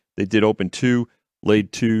 So they did open 2,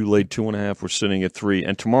 laid 2.5. We're sitting at 3.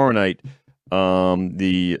 And tomorrow night,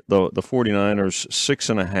 the 49ers,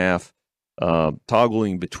 6.5,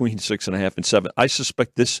 toggling between 6.5 and 7. I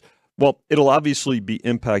suspect this. Well, it'll obviously be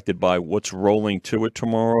impacted by what's rolling to it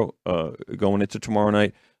tomorrow, going into tomorrow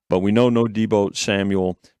night. But we know no Deebo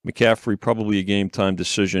Samuel. McCaffrey, probably a game-time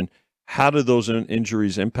decision. How do those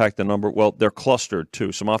injuries impact the number? Well, they're clustered,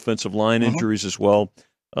 too. Some offensive line injuries as well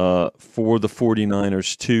for the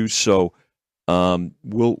 49ers, too. So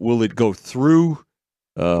will it go through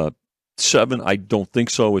 7? I don't think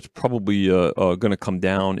so. It's probably going to come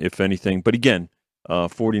down, if anything. But again,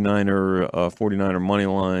 49er money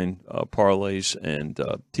line parlays and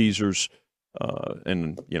teasers,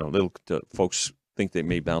 and folks think they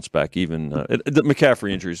may bounce back. Even the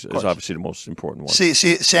McCaffrey injuries is obviously the most important one. See,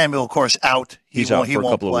 Samuel, of course, out. He's out for a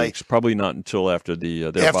couple of weeks. Probably not until after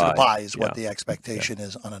their bye. After the bye is what the expectation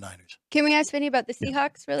is on the Niners. Can we ask Vinny about the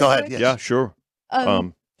Seahawks? Really? Go ahead. Quick? Yes. Yeah, sure.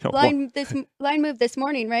 Line move this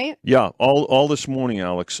morning, right? Yeah, all this morning,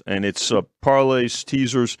 Alex, and it's parlays,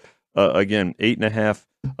 teasers. Again,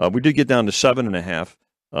 8.5. We did get down to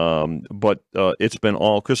 7.5, but it's been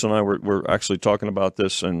all. Chris and I were actually talking about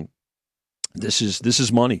this, and this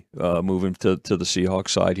is money moving to the Seahawks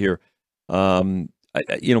side here.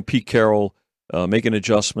 Pete Carroll making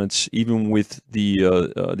adjustments, even with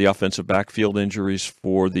the offensive backfield injuries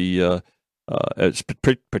for the.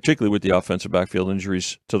 Particularly with the offensive backfield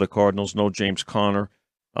injuries to the Cardinals, no James Conner,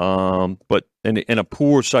 but in a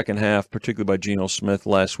poor second half, particularly by Geno Smith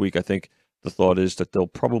last week. I think the thought is that they'll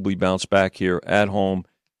probably bounce back here at home,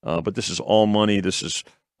 but this is all money. This is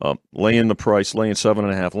laying the price, laying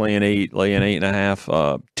 7.5, laying 8, laying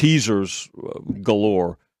 8.5, teasers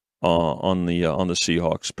galore on the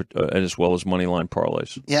Seahawks, as well as money line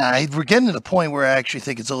parlays. Yeah, we're getting to the point where I actually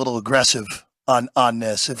think it's a little aggressive on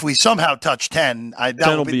this. If we somehow touch 10, 10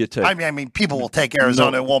 will be a take. I mean, people will take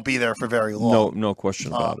Arizona. It won't be there for very long. No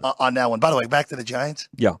question about it. On that one. By the way, back to the Giants.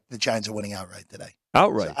 Yeah. The Giants are winning outright today.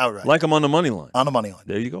 Outright. So outright. Like them on the money line. On the money line.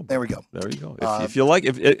 There you go. There we go. There you go. If you like,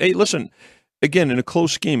 hey, listen, again, in a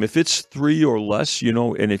close game, if it's 3 or less,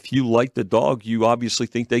 and if you like the dog, you obviously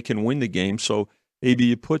think they can win the game. So maybe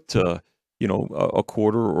you put, a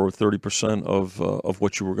quarter or 30% of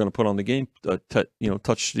what you were going to put on the game,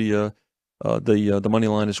 touch the money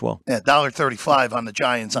line as well. Yeah, $1.35 on the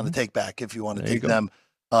Giants on the take back if you want to take them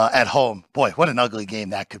at home. Boy, what an ugly game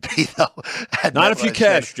that could be, though. Not if you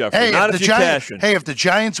cash, Jeffrey. Not if you cash. Hey, if the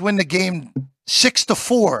Giants win the game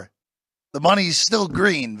 6-4, the money's still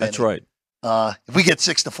green. Vinny. That's right. If we get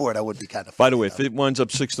 6-4, that would be kind of funny. By the way, if it winds up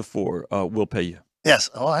 6-4, we'll pay you. Yes.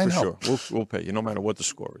 Oh, I know. For sure. We'll pay you no matter what the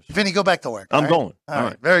score is. Vinny, go back to work. I'm going. All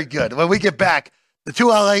right. Very good. When we get back, the 2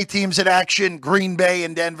 LA teams in action, Green Bay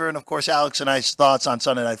and Denver, and, of course, Alex and I's thoughts on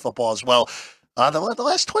Sunday Night Football as well. The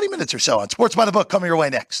last 20 minutes or so on Sports by the Book coming your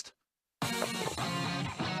way next.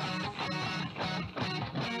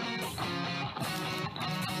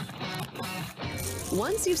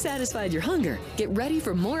 Once you've satisfied your hunger, get ready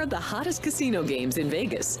for more of the hottest casino games in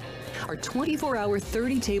Vegas. Our 24-hour,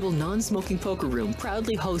 30-table non-smoking poker room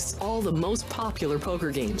proudly hosts all the most popular poker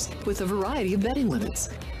games with a variety of betting limits.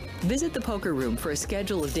 Visit the poker room for a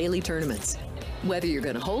schedule of daily tournaments. Whether you're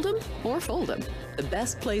going to hold 'em or fold 'em, the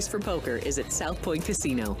best place for poker is at South Point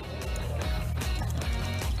Casino.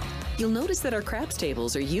 You'll notice that our craps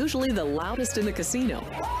tables are usually the loudest in the casino.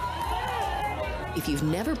 If you've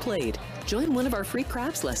never played, join one of our free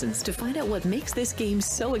craps lessons to find out what makes this game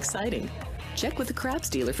so exciting. Check with the craps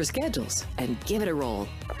dealer for schedules and give it a roll.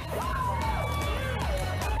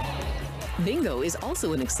 Bingo is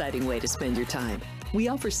also an exciting way to spend your time. We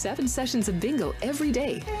offer 7 sessions of bingo every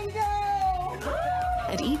day.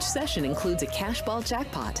 And each session includes a cash ball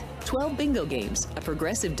jackpot, 12 bingo games, a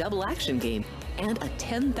progressive double action game, and a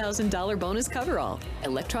 $10,000 bonus coverall.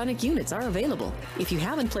 Electronic units are available. If you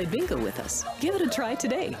haven't played bingo with us, give it a try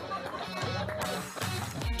today.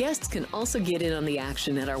 Guests can also get in on the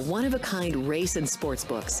action at our one-of-a-kind race and sports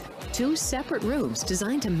books. 2 separate rooms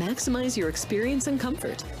designed to maximize your experience and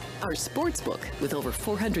comfort. Our sports book, with over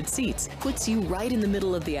 400 seats, puts you right in the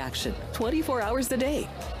middle of the action, 24 hours a day.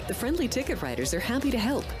 The friendly ticket writers are happy to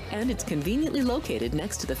help, and it's conveniently located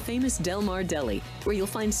next to the famous Del Mar Deli, where you'll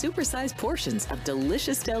find supersized portions of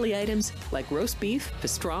delicious deli items like roast beef,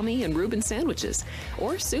 pastrami, and Reuben sandwiches,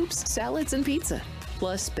 or soups, salads, and pizza.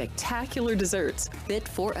 Plus spectacular desserts fit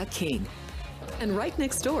for a king. And right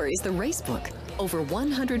next door is the race book. Over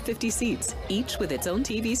 150 seats, each with its own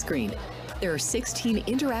TV screen. There are 16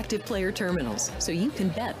 interactive player terminals, so you can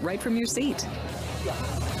bet right from your seat.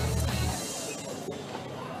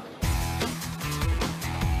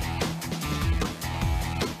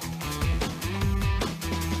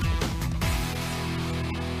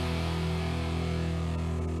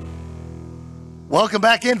 Welcome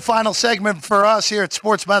back in. Final segment for us here at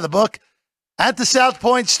Sports by the Book at the South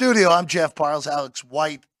Point studio. I'm Jeff Parles, Alex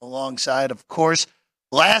White alongside, of course,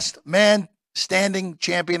 last man standing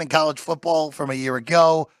champion in college football from a year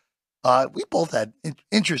ago. We both had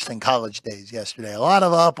interesting college days yesterday. A lot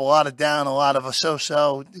of up, a lot of down, a lot of a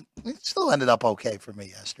so-so. It still ended up okay for me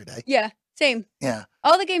yesterday. Yeah, same. Yeah.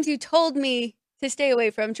 All the games you told me to stay away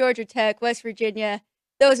from, Georgia Tech, West Virginia,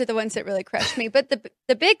 those are the ones that really crushed me. But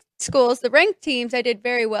the big schools, the ranked teams, I did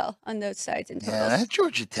very well on those sides and totals. Yeah, that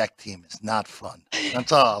Georgia Tech team is not fun.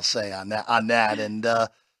 That's all I'll say on that. And an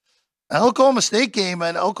Oklahoma State game,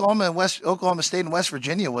 and Oklahoma State and West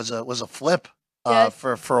Virginia was a flip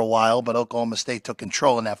for a while, but Oklahoma State took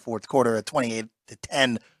control in that fourth quarter at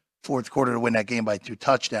 28-10 fourth quarter to win that game by 2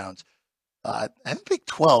 touchdowns. And Big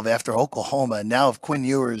 12 after Oklahoma, and now if Quinn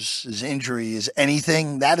Ewers' injury is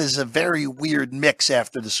anything, that is a very weird mix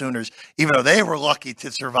after the Sooners, even though they were lucky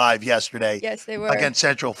to survive yesterday. Yes, they were. Against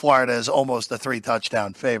Central Florida as almost a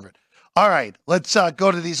 3-touchdown favorite. All right, let's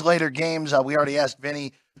go to these later games. We already asked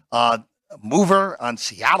Vinny. Mover on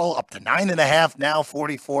Seattle up to 9.5, now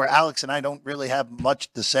 44. Alex and I don't really have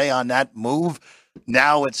much to say on that move.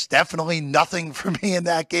 Now it's definitely nothing for me in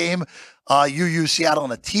that game. You used Seattle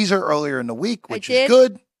in a teaser earlier in the week, which is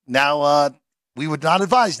good. Now we would not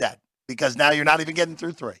advise that because now you're not even getting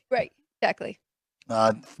through 3. Right, exactly.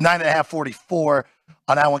 9.5, 44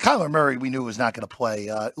 on that one. Kyler Murray, we knew was not going to play.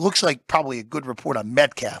 Looks like probably a good report on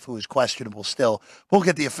Metcalf, who is questionable still. We'll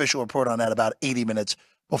get the official report on that about 80 minutes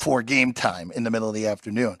before game time in the middle of the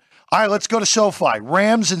afternoon. All right, let's go to SoFi.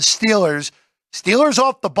 Rams and Steelers. Steelers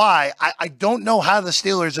off the bye. I don't know how the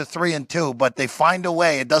Steelers are 3-2, but they find a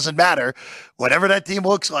way. It doesn't matter. Whatever that team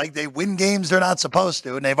looks like, they win games they're not supposed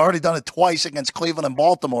to, and they've already done it twice against Cleveland and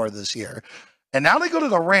Baltimore this year. And now they go to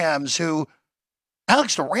the Rams, who,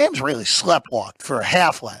 Alex, the Rams really sleptwalked for a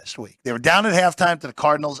half last week. They were down at halftime to the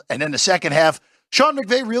Cardinals, and then the second half, Sean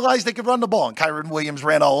McVay realized they could run the ball, and Kyron Williams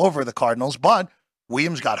ran all over the Cardinals, but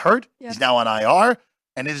Williams got hurt. Yep. He's now on IR,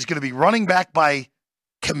 and it is going to be running back by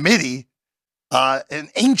committee, an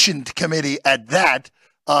ancient committee at that.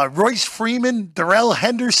 Royce Freeman, Darrell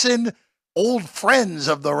Henderson, old friends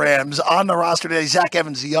of the Rams on the roster today. Zach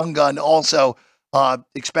Evans, the young gun, also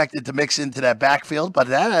expected to mix into that backfield, but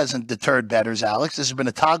that hasn't deterred bettors, Alex. This has been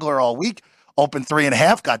a toggler all week. Opened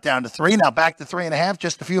 3.5, got down to 3, now back to 3.5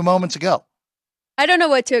 just a few moments ago. I don't know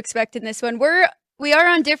what to expect in this one. We are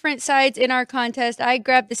on different sides in our contest. I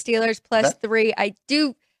grabbed the Steelers plus 3. I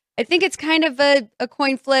think it's kind of a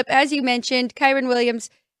coin flip. As you mentioned, Kyron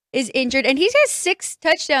Williams is injured, and he has 6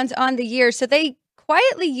 touchdowns on the year, so they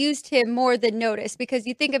quietly used him more than noticed because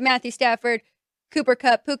you think of Matthew Stafford, Cooper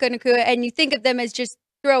Kupp, Puka Nacua, and you think of them as just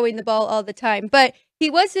throwing the ball all the time. But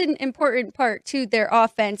he was an important part to their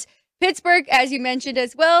offense. Pittsburgh, as you mentioned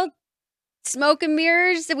as well, smoke and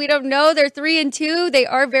mirrors. We don't know. They're 3-2. They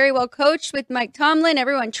are very well coached with Mike Tomlin.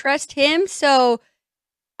 Everyone trusts him. So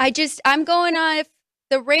I'm going on. If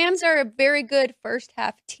the Rams are a very good first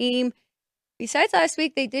half team. Besides last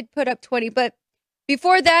week, they did put up 20. But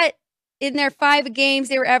before that, in their 5 games,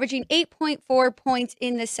 they were averaging 8.4 points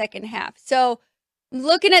in the second half. So I'm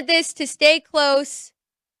looking at this to stay close,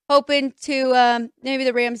 hoping to maybe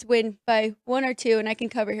the Rams win by 1 or 2, and I can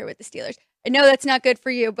cover here with the Steelers. I know that's not good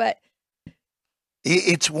for you, but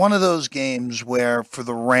it's one of those games where for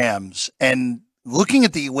the Rams, and looking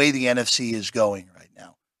at the way the NFC is going right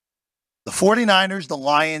now, the 49ers, the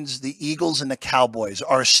Lions, the Eagles, and the Cowboys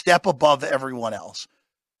are a step above everyone else.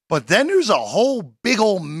 But then there's a whole big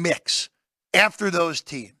old mix after those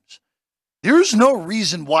teams. There's no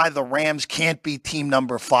reason why the Rams can't be team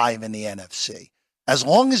number 5 in the NFC. As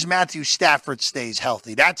long as Matthew Stafford stays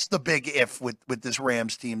healthy. That's the big if with this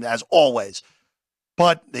Rams team, as always.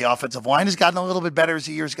 But the offensive line has gotten a little bit better as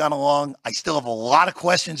the year's gone along. I still have a lot of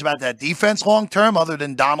questions about that defense long term, other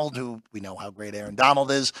than Donald, who we know how great Aaron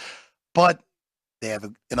Donald is. But they have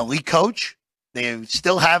an elite coach. They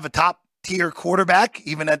still have a top-tier quarterback,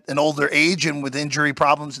 even at an older age and with injury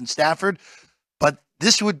problems in Stafford. But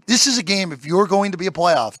this is a game, if you're going to be a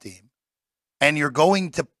playoff team and you're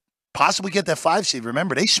going to possibly get that 5 seed.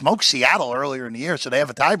 Remember, they smoked Seattle earlier in the year, so they have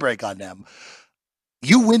a tiebreak on them.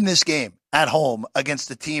 You win this game at home against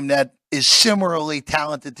a team that is similarly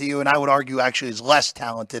talented to you, and I would argue actually is less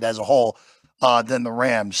talented as a whole than the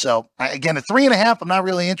Rams. So, again, at 3.5, I'm not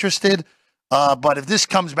really interested. But if this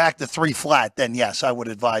comes back to 3 flat, then yes, I would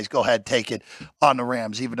advise go ahead, take it on the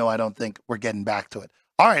Rams, even though I don't think we're getting back to it.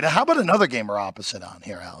 All right, how about another game we're opposite on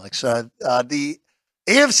here, Alex? The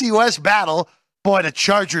AFC West battle. Boy, the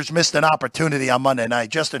Chargers missed an opportunity on Monday night.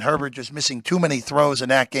 Justin Herbert just missing too many throws in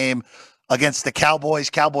that game against the Cowboys.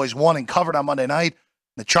 Cowboys won and covered on Monday night.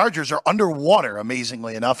 The Chargers are underwater,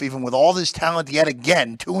 amazingly enough, even with all this talent yet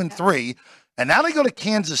again, 2-3. And now they go to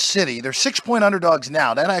Kansas City. They're 6-point underdogs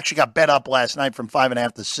now. That actually got bet up last night from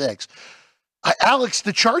 5.5 to 6. Alex,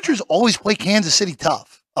 the Chargers always play Kansas City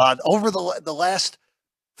tough. Over the last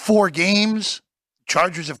 4 games,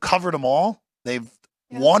 Chargers have covered them all. They've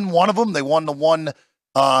won one of them. They won the one,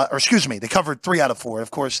 they covered 3 out of 4.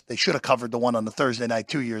 Of course, they should have covered the one on the Thursday night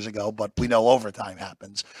 2 years ago, but we know overtime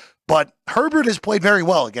happens. But Herbert has played very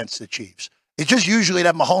well against the Chiefs. It's just usually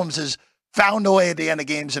that Mahomes has found a way at the end of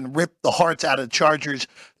games and ripped the hearts out of the Chargers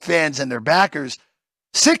fans and their backers.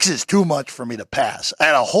 6 is too much for me to pass.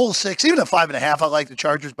 At a whole 6, even at 5.5, I like the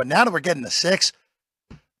Chargers, but now that we're getting to 6,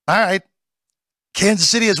 all right. Kansas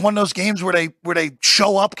City is one of those games where they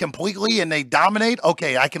show up completely and they dominate.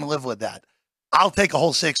 Okay, I can live with that. I'll take a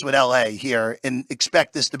whole 6 with LA here and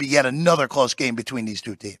expect this to be yet another close game between these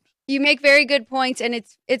two teams. You make very good points, and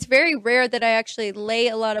it's very rare that I actually lay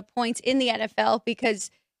a lot of points in the NFL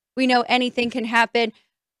because we know anything can happen.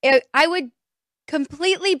 I would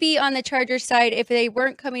completely be on the Chargers side if they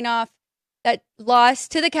weren't coming off that loss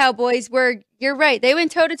to the Cowboys, where you're right, they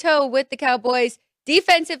went toe-to-toe with the Cowboys.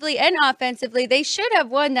 Defensively and offensively, they should have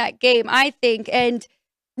won that game, I think. And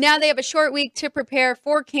now they have a short week to prepare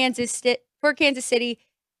for Kansas City.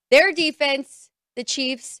 Their defense, the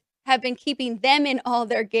Chiefs, have been keeping them in all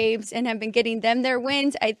their games and have been getting them their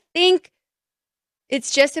wins. I think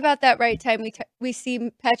it's just about that right time we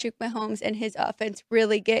see Patrick Mahomes and his offense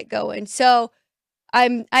really get going. So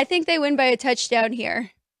I think they win by a touchdown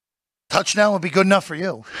here. Touchdown would be good enough for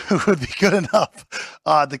you. It would be good enough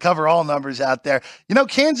to cover all numbers out there. You know,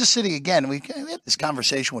 Kansas City, again, we had this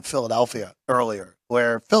conversation with Philadelphia earlier,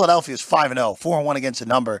 where Philadelphia is 5-0, 4-1 against a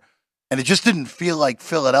number, and it just didn't feel like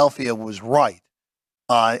Philadelphia was right.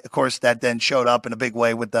 Of course, that then showed up in a big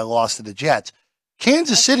way with the loss to the Jets.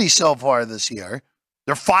 Kansas City so far this year,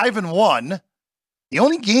 they're 5-1. The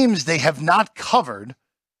only games they have not covered,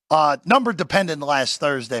 number dependent last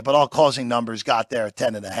Thursday, but all closing numbers got there at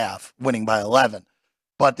 10.5, winning by 11.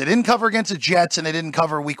 But they didn't cover against the Jets, and they didn't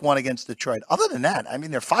cover week 1 against Detroit. Other than that, I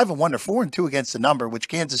mean, they're 5-1, they're 4-2 against the number, which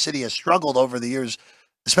Kansas City has struggled over the years,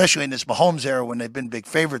 especially in this Mahomes era when they've been big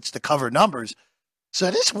favorites to cover numbers. So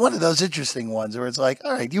it is one of those interesting ones where it's like,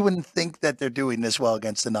 all right, you wouldn't think that they're doing this well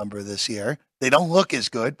against the number this year. They don't look as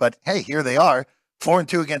good, but hey, here they are.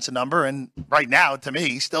 4-2 against the number, and right now, to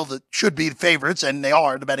me, still should be the favorites, and they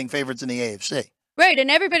are the betting favorites in the AFC. Right,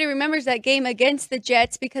 and everybody remembers that game against the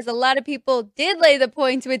Jets because a lot of people did lay the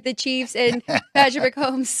points with the Chiefs, and Patrick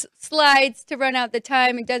Mahomes slides to run out the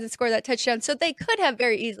time and doesn't score that touchdown, so they could have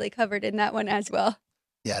very easily covered in that one as well.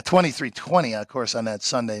 Yeah, 23-20, of course, on that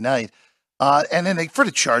Sunday night. And then for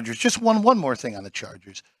the Chargers, just one more thing on the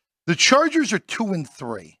Chargers. The Chargers are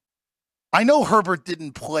 2-3. I know Herbert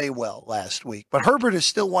didn't play well last week, but Herbert is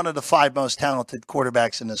still one of the 5 most talented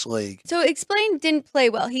quarterbacks in this league. So explain didn't play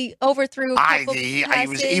well. He overthrew a couple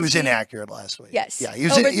passes. He was inaccurate last week. Yes. Yeah, he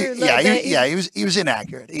was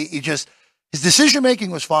inaccurate. He just his decision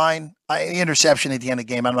making was fine. The interception at the end of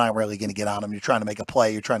the game, I'm not really going to get on him. You're trying to make a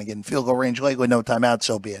play. You're trying to get in field goal range late with no timeout.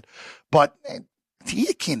 So be it. But he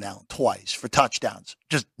hit Keenan Allen twice for touchdowns.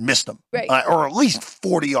 Just missed them. Right. Or at least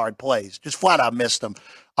 40-yard plays. Just flat out missed them.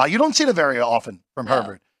 You don't see that very often from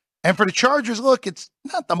Herbert. And for the Chargers, look, it's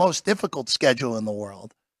not the most difficult schedule in the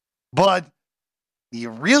world. But you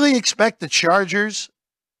really expect the Chargers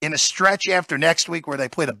in a stretch after next week where they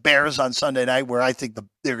play the Bears on Sunday night, where I think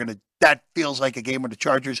that feels like a game where the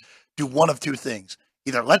Chargers do one of two things.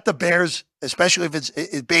 Either let the Bears, especially if it's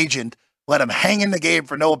Bajent, let them hang in the game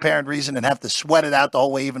for no apparent reason and have to sweat it out the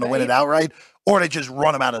whole way even to win it outright, or they just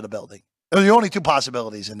run them out of the building. Those are the only two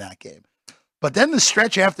possibilities in that game. But then the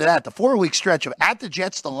stretch after that, the 4-week stretch of at the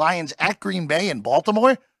Jets, the Lions, at Green Bay, and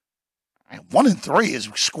Baltimore, 1-3 is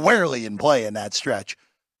squarely in play in that stretch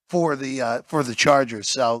for the Chargers.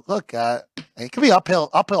 So look, it could be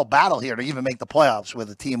uphill battle here to even make the playoffs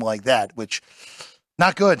with a team like that, which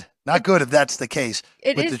not good. Not good if that's the case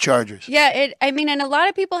the Chargers. Yeah, and a lot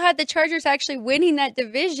of people had the Chargers actually winning that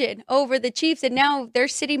division over the Chiefs, and now they're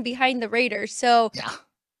sitting behind the Raiders. So yeah.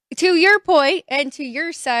 To your point and to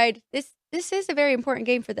your side, this is a very important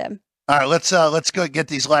game for them. All right, let's go get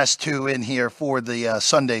these last two in here for the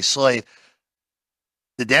Sunday slate.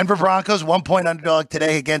 The Denver Broncos, 1-point underdog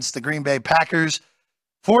today against the Green Bay Packers.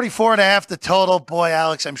 44.5 the total. Boy,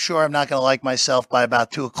 Alex, I'm sure I'm not going to like myself by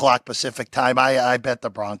about 2 o'clock Pacific time. I bet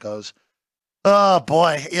the Broncos. Oh,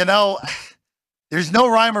 boy. There's no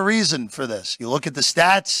rhyme or reason for this. You look at the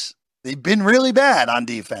stats. They've been really bad on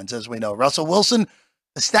defense, as we know. Russell Wilson,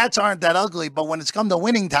 the stats aren't that ugly, but when it's come to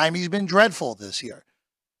winning time, he's been dreadful this year.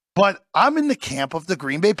 But I'm in the camp of the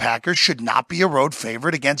Green Bay Packers should not be a road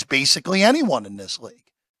favorite against basically anyone in this league.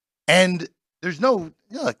 And there's no,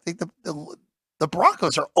 the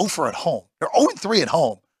Broncos are 0 at home. They're 0-3 at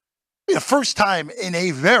home. It'll be the first time in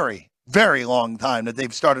a very, very long time that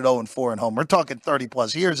they've started 0-4 at home. We're talking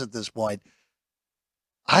 30-plus years at this point.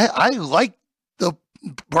 I like the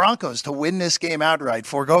Broncos to win this game outright.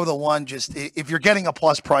 Forgo the one. Just if you're getting a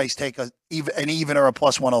plus price, take an even or a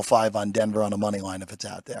plus 105 on Denver on a money line if it's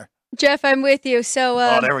out there. Jeff, I'm with you. So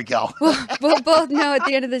there we go. we'll both know at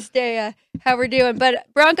the end of this day how we're doing. But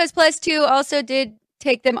Broncos +2 also did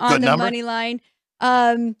take them on the money line.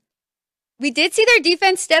 We did see their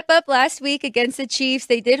defense step up last week against the Chiefs.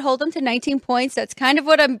 They did hold them to 19 points. That's kind of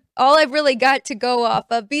all I've really got to go off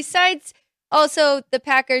of. Besides also the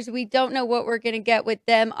Packers, we don't know what we're going to get with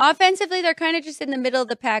them. Offensively, they're kind of just in the middle of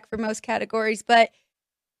the pack for most categories, but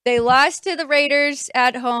they lost to the Raiders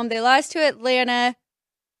at home. They lost to Atlanta.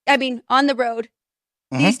 On the road.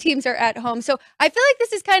 Mm-hmm. These teams are at home. So I feel like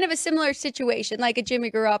this is kind of a similar situation, like a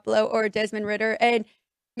Jimmy Garoppolo or a Desmond Ridder. And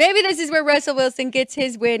maybe this is where Russell Wilson gets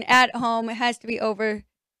his win at home. It has to be over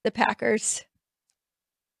the Packers.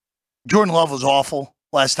 Jordan Love was awful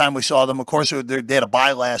last time we saw them. Of course, they had a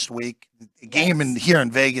bye last week. A game here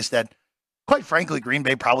in Vegas that, quite frankly, Green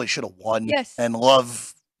Bay probably should have won. Yes. And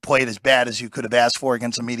Love played as bad as you could have asked for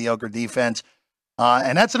against a mediocre defense.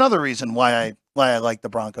 And that's another reason why I like the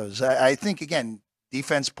Broncos. I think, again,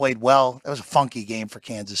 defense played well. That was a funky game for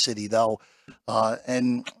Kansas City, though.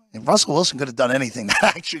 And Russell Wilson could have done anything.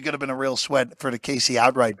 That actually could have been a real sweat for the KC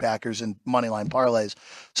outright backers and moneyline parlays.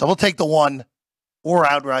 So we'll take the one or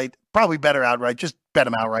outright. Probably better outright. Just bet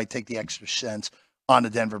them outright. Take the extra cents on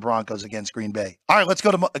the Denver Broncos against Green Bay. All right, let's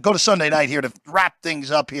go to Sunday night here to wrap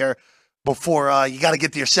things up here before you got to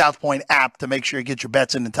get to your South Point app to make sure you get your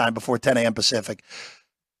bets in time before 10 a.m. Pacific.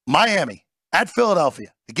 Miami at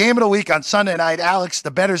Philadelphia. The game of the week on Sunday night. Alex,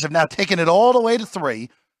 the bettors have now taken it all the way to 3.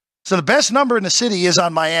 So the best number in the city is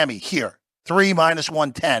on Miami here. 3 minus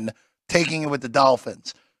 110, taking it with the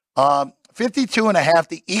Dolphins. 52.5.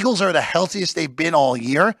 The Eagles are the healthiest they've been all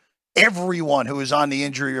year. Everyone who is on the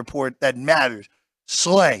injury report that matters.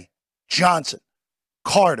 Slay, Johnson,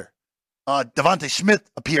 Carter, Devontae Smith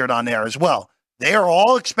appeared on there as well. They are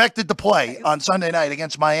all expected to play on Sunday night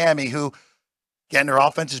against Miami, who, again, their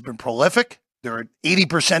offense has been prolific. There are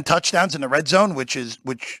 80% touchdowns in the red zone, which is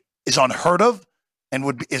unheard of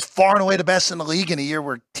and is far and away the best in the league in a year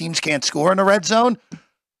where teams can't score in the red zone.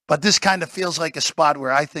 But this kind of feels like a spot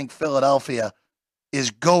where I think Philadelphia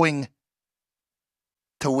is going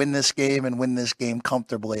to win this game and win this game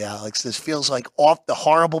comfortably, Alex. This feels like off the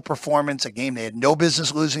horrible performance, a game they had no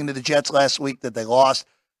business losing to the Jets last week that they lost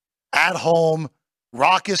at home,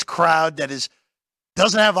 raucous crowd that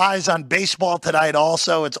doesn't have eyes on baseball tonight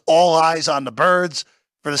also. It's all eyes on the Birds.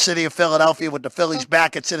 for the city of Philadelphia with the Phillies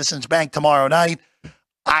back at Citizens Bank tomorrow night.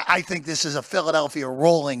 I think this is a Philadelphia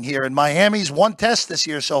rolling here. And Miami's one test this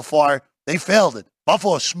year so far, they failed it.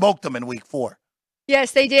 Buffalo smoked them in week 4.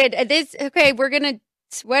 Yes, they did. Okay, we're going to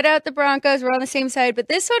sweat out the Broncos. We're on the same side. But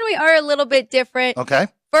this one, we are a little bit different. Okay.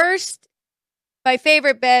 First, my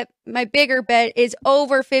favorite bet, my bigger bet is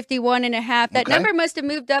over 51.5. That number must have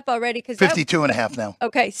moved up already. 52.5 now.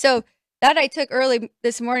 Okay, so that I took early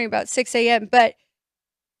this morning about 6 a.m. But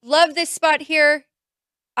love this spot here.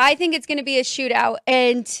 I think it's going to be a shootout.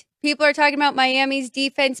 And people are talking about Miami's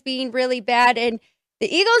defense being really bad. And the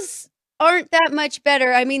Eagles aren't that much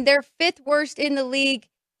better. I mean, they're 5th worst in the league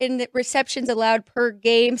in the receptions allowed per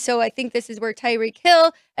game. So I think this is where Tyreek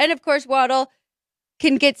Hill and, of course, Waddle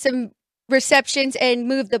can get some receptions and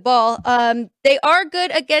move the ball. They are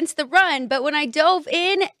good against the run, but when I dove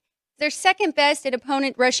in, they're second best in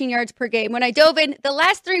opponent rushing yards per game. When I dove in the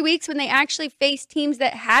last 3 weeks, when they actually faced teams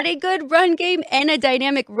that had a good run game and a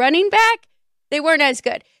dynamic running back, they weren't as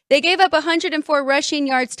good. They gave up 104 rushing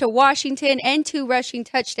yards to Washington and 2 rushing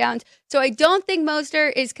touchdowns. So I don't think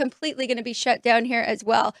Mostert is completely going to be shut down here as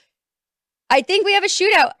well. I think we have a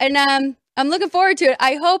shootout, and I'm looking forward to it.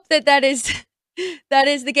 I hope that is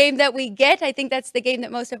the game that we get. I think that's the game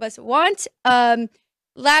that most of us want.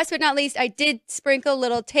 Last but not least, I did sprinkle a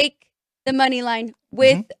little take the money line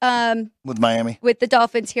with Miami, with the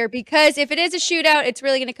Dolphins here, because if it is a shootout, it's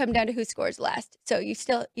really going to come down to who scores last. So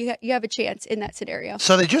you have a chance in that scenario.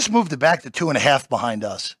 So they just moved it back to 2.5 behind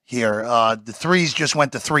us here. The threes just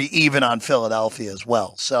went to 3 even on Philadelphia as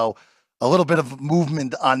well. So a little bit of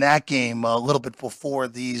movement on that game a little bit before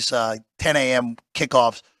these 10 a.m.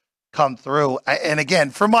 kickoffs come through. And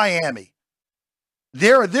again, for Miami,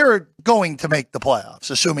 they're going to make the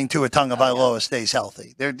playoffs, assuming Tua Tagovailoa stays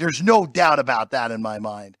healthy. There's no doubt about that in my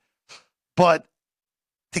mind. But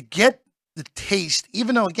to get the taste,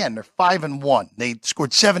 even though, again, they're 5-1, they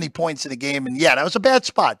scored 70 points in a game, and yeah, that was a bad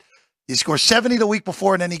spot. You score 70 the week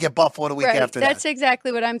before, and then you get Buffalo the week after that. That's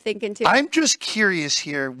exactly what I'm thinking, too. I'm just curious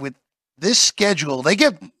here with this schedule. They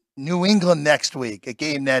get New England next week, a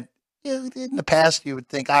game that in the past you would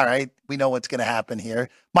think, all right, we know what's going to happen here.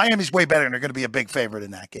 Miami's way better, and they're going to be a big favorite in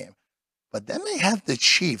that game. But then they have the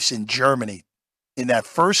Chiefs in Germany in that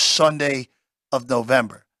first Sunday of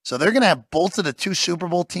November. So they're going to have both of the 2 Super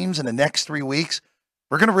Bowl teams in the next 3 weeks.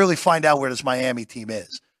 We're going to really find out where this Miami team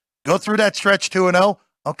is. Go through that stretch 2-0.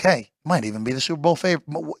 Okay, might even be the Super Bowl favorite,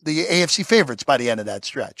 the AFC favorites by the end of that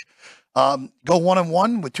stretch. Go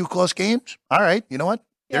 1-1 with 2 close games. All right, you know what?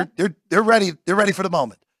 Yeah. They're ready. They're ready for the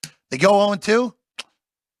moment. They go 0-2.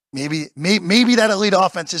 Maybe that elite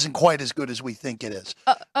offense isn't quite as good as we think it is.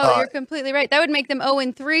 You're completely right. That would make them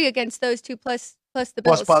 0-3 against those 2 plus the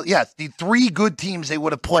Bills. Yes, the 3 good teams they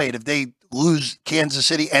would have played if they lose Kansas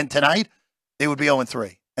City and tonight, they would be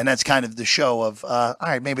 0-3. And that's kind of the show of, all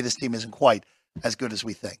right, maybe this team isn't quite as good as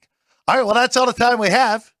we think. All right, well, that's all the time we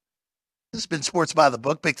have. This has been Sports by the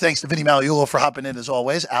Book. Big thanks to Vinny Magliulo for hopping in as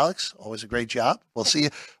always. Alex, always a great job. We'll see you.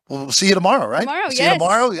 We'll see you tomorrow, right? See you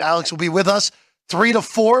tomorrow. Alex will be with us 3 to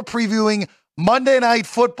 4, previewing Monday Night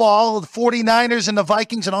Football, the 49ers and the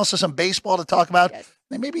Vikings, and also some baseball to talk about,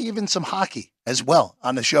 and maybe even some hockey as well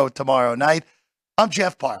on the show tomorrow night. I'm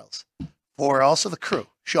Jeff Parles. For also the crew,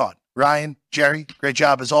 Sean, Ryan, Jerry, great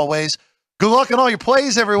job as always. Good luck on all your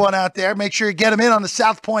plays, everyone out there. Make sure you get them in on the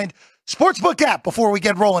South Point Sportsbook app before we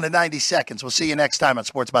get rolling in 90 seconds. We'll see you next time on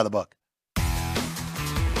Sports by the Book.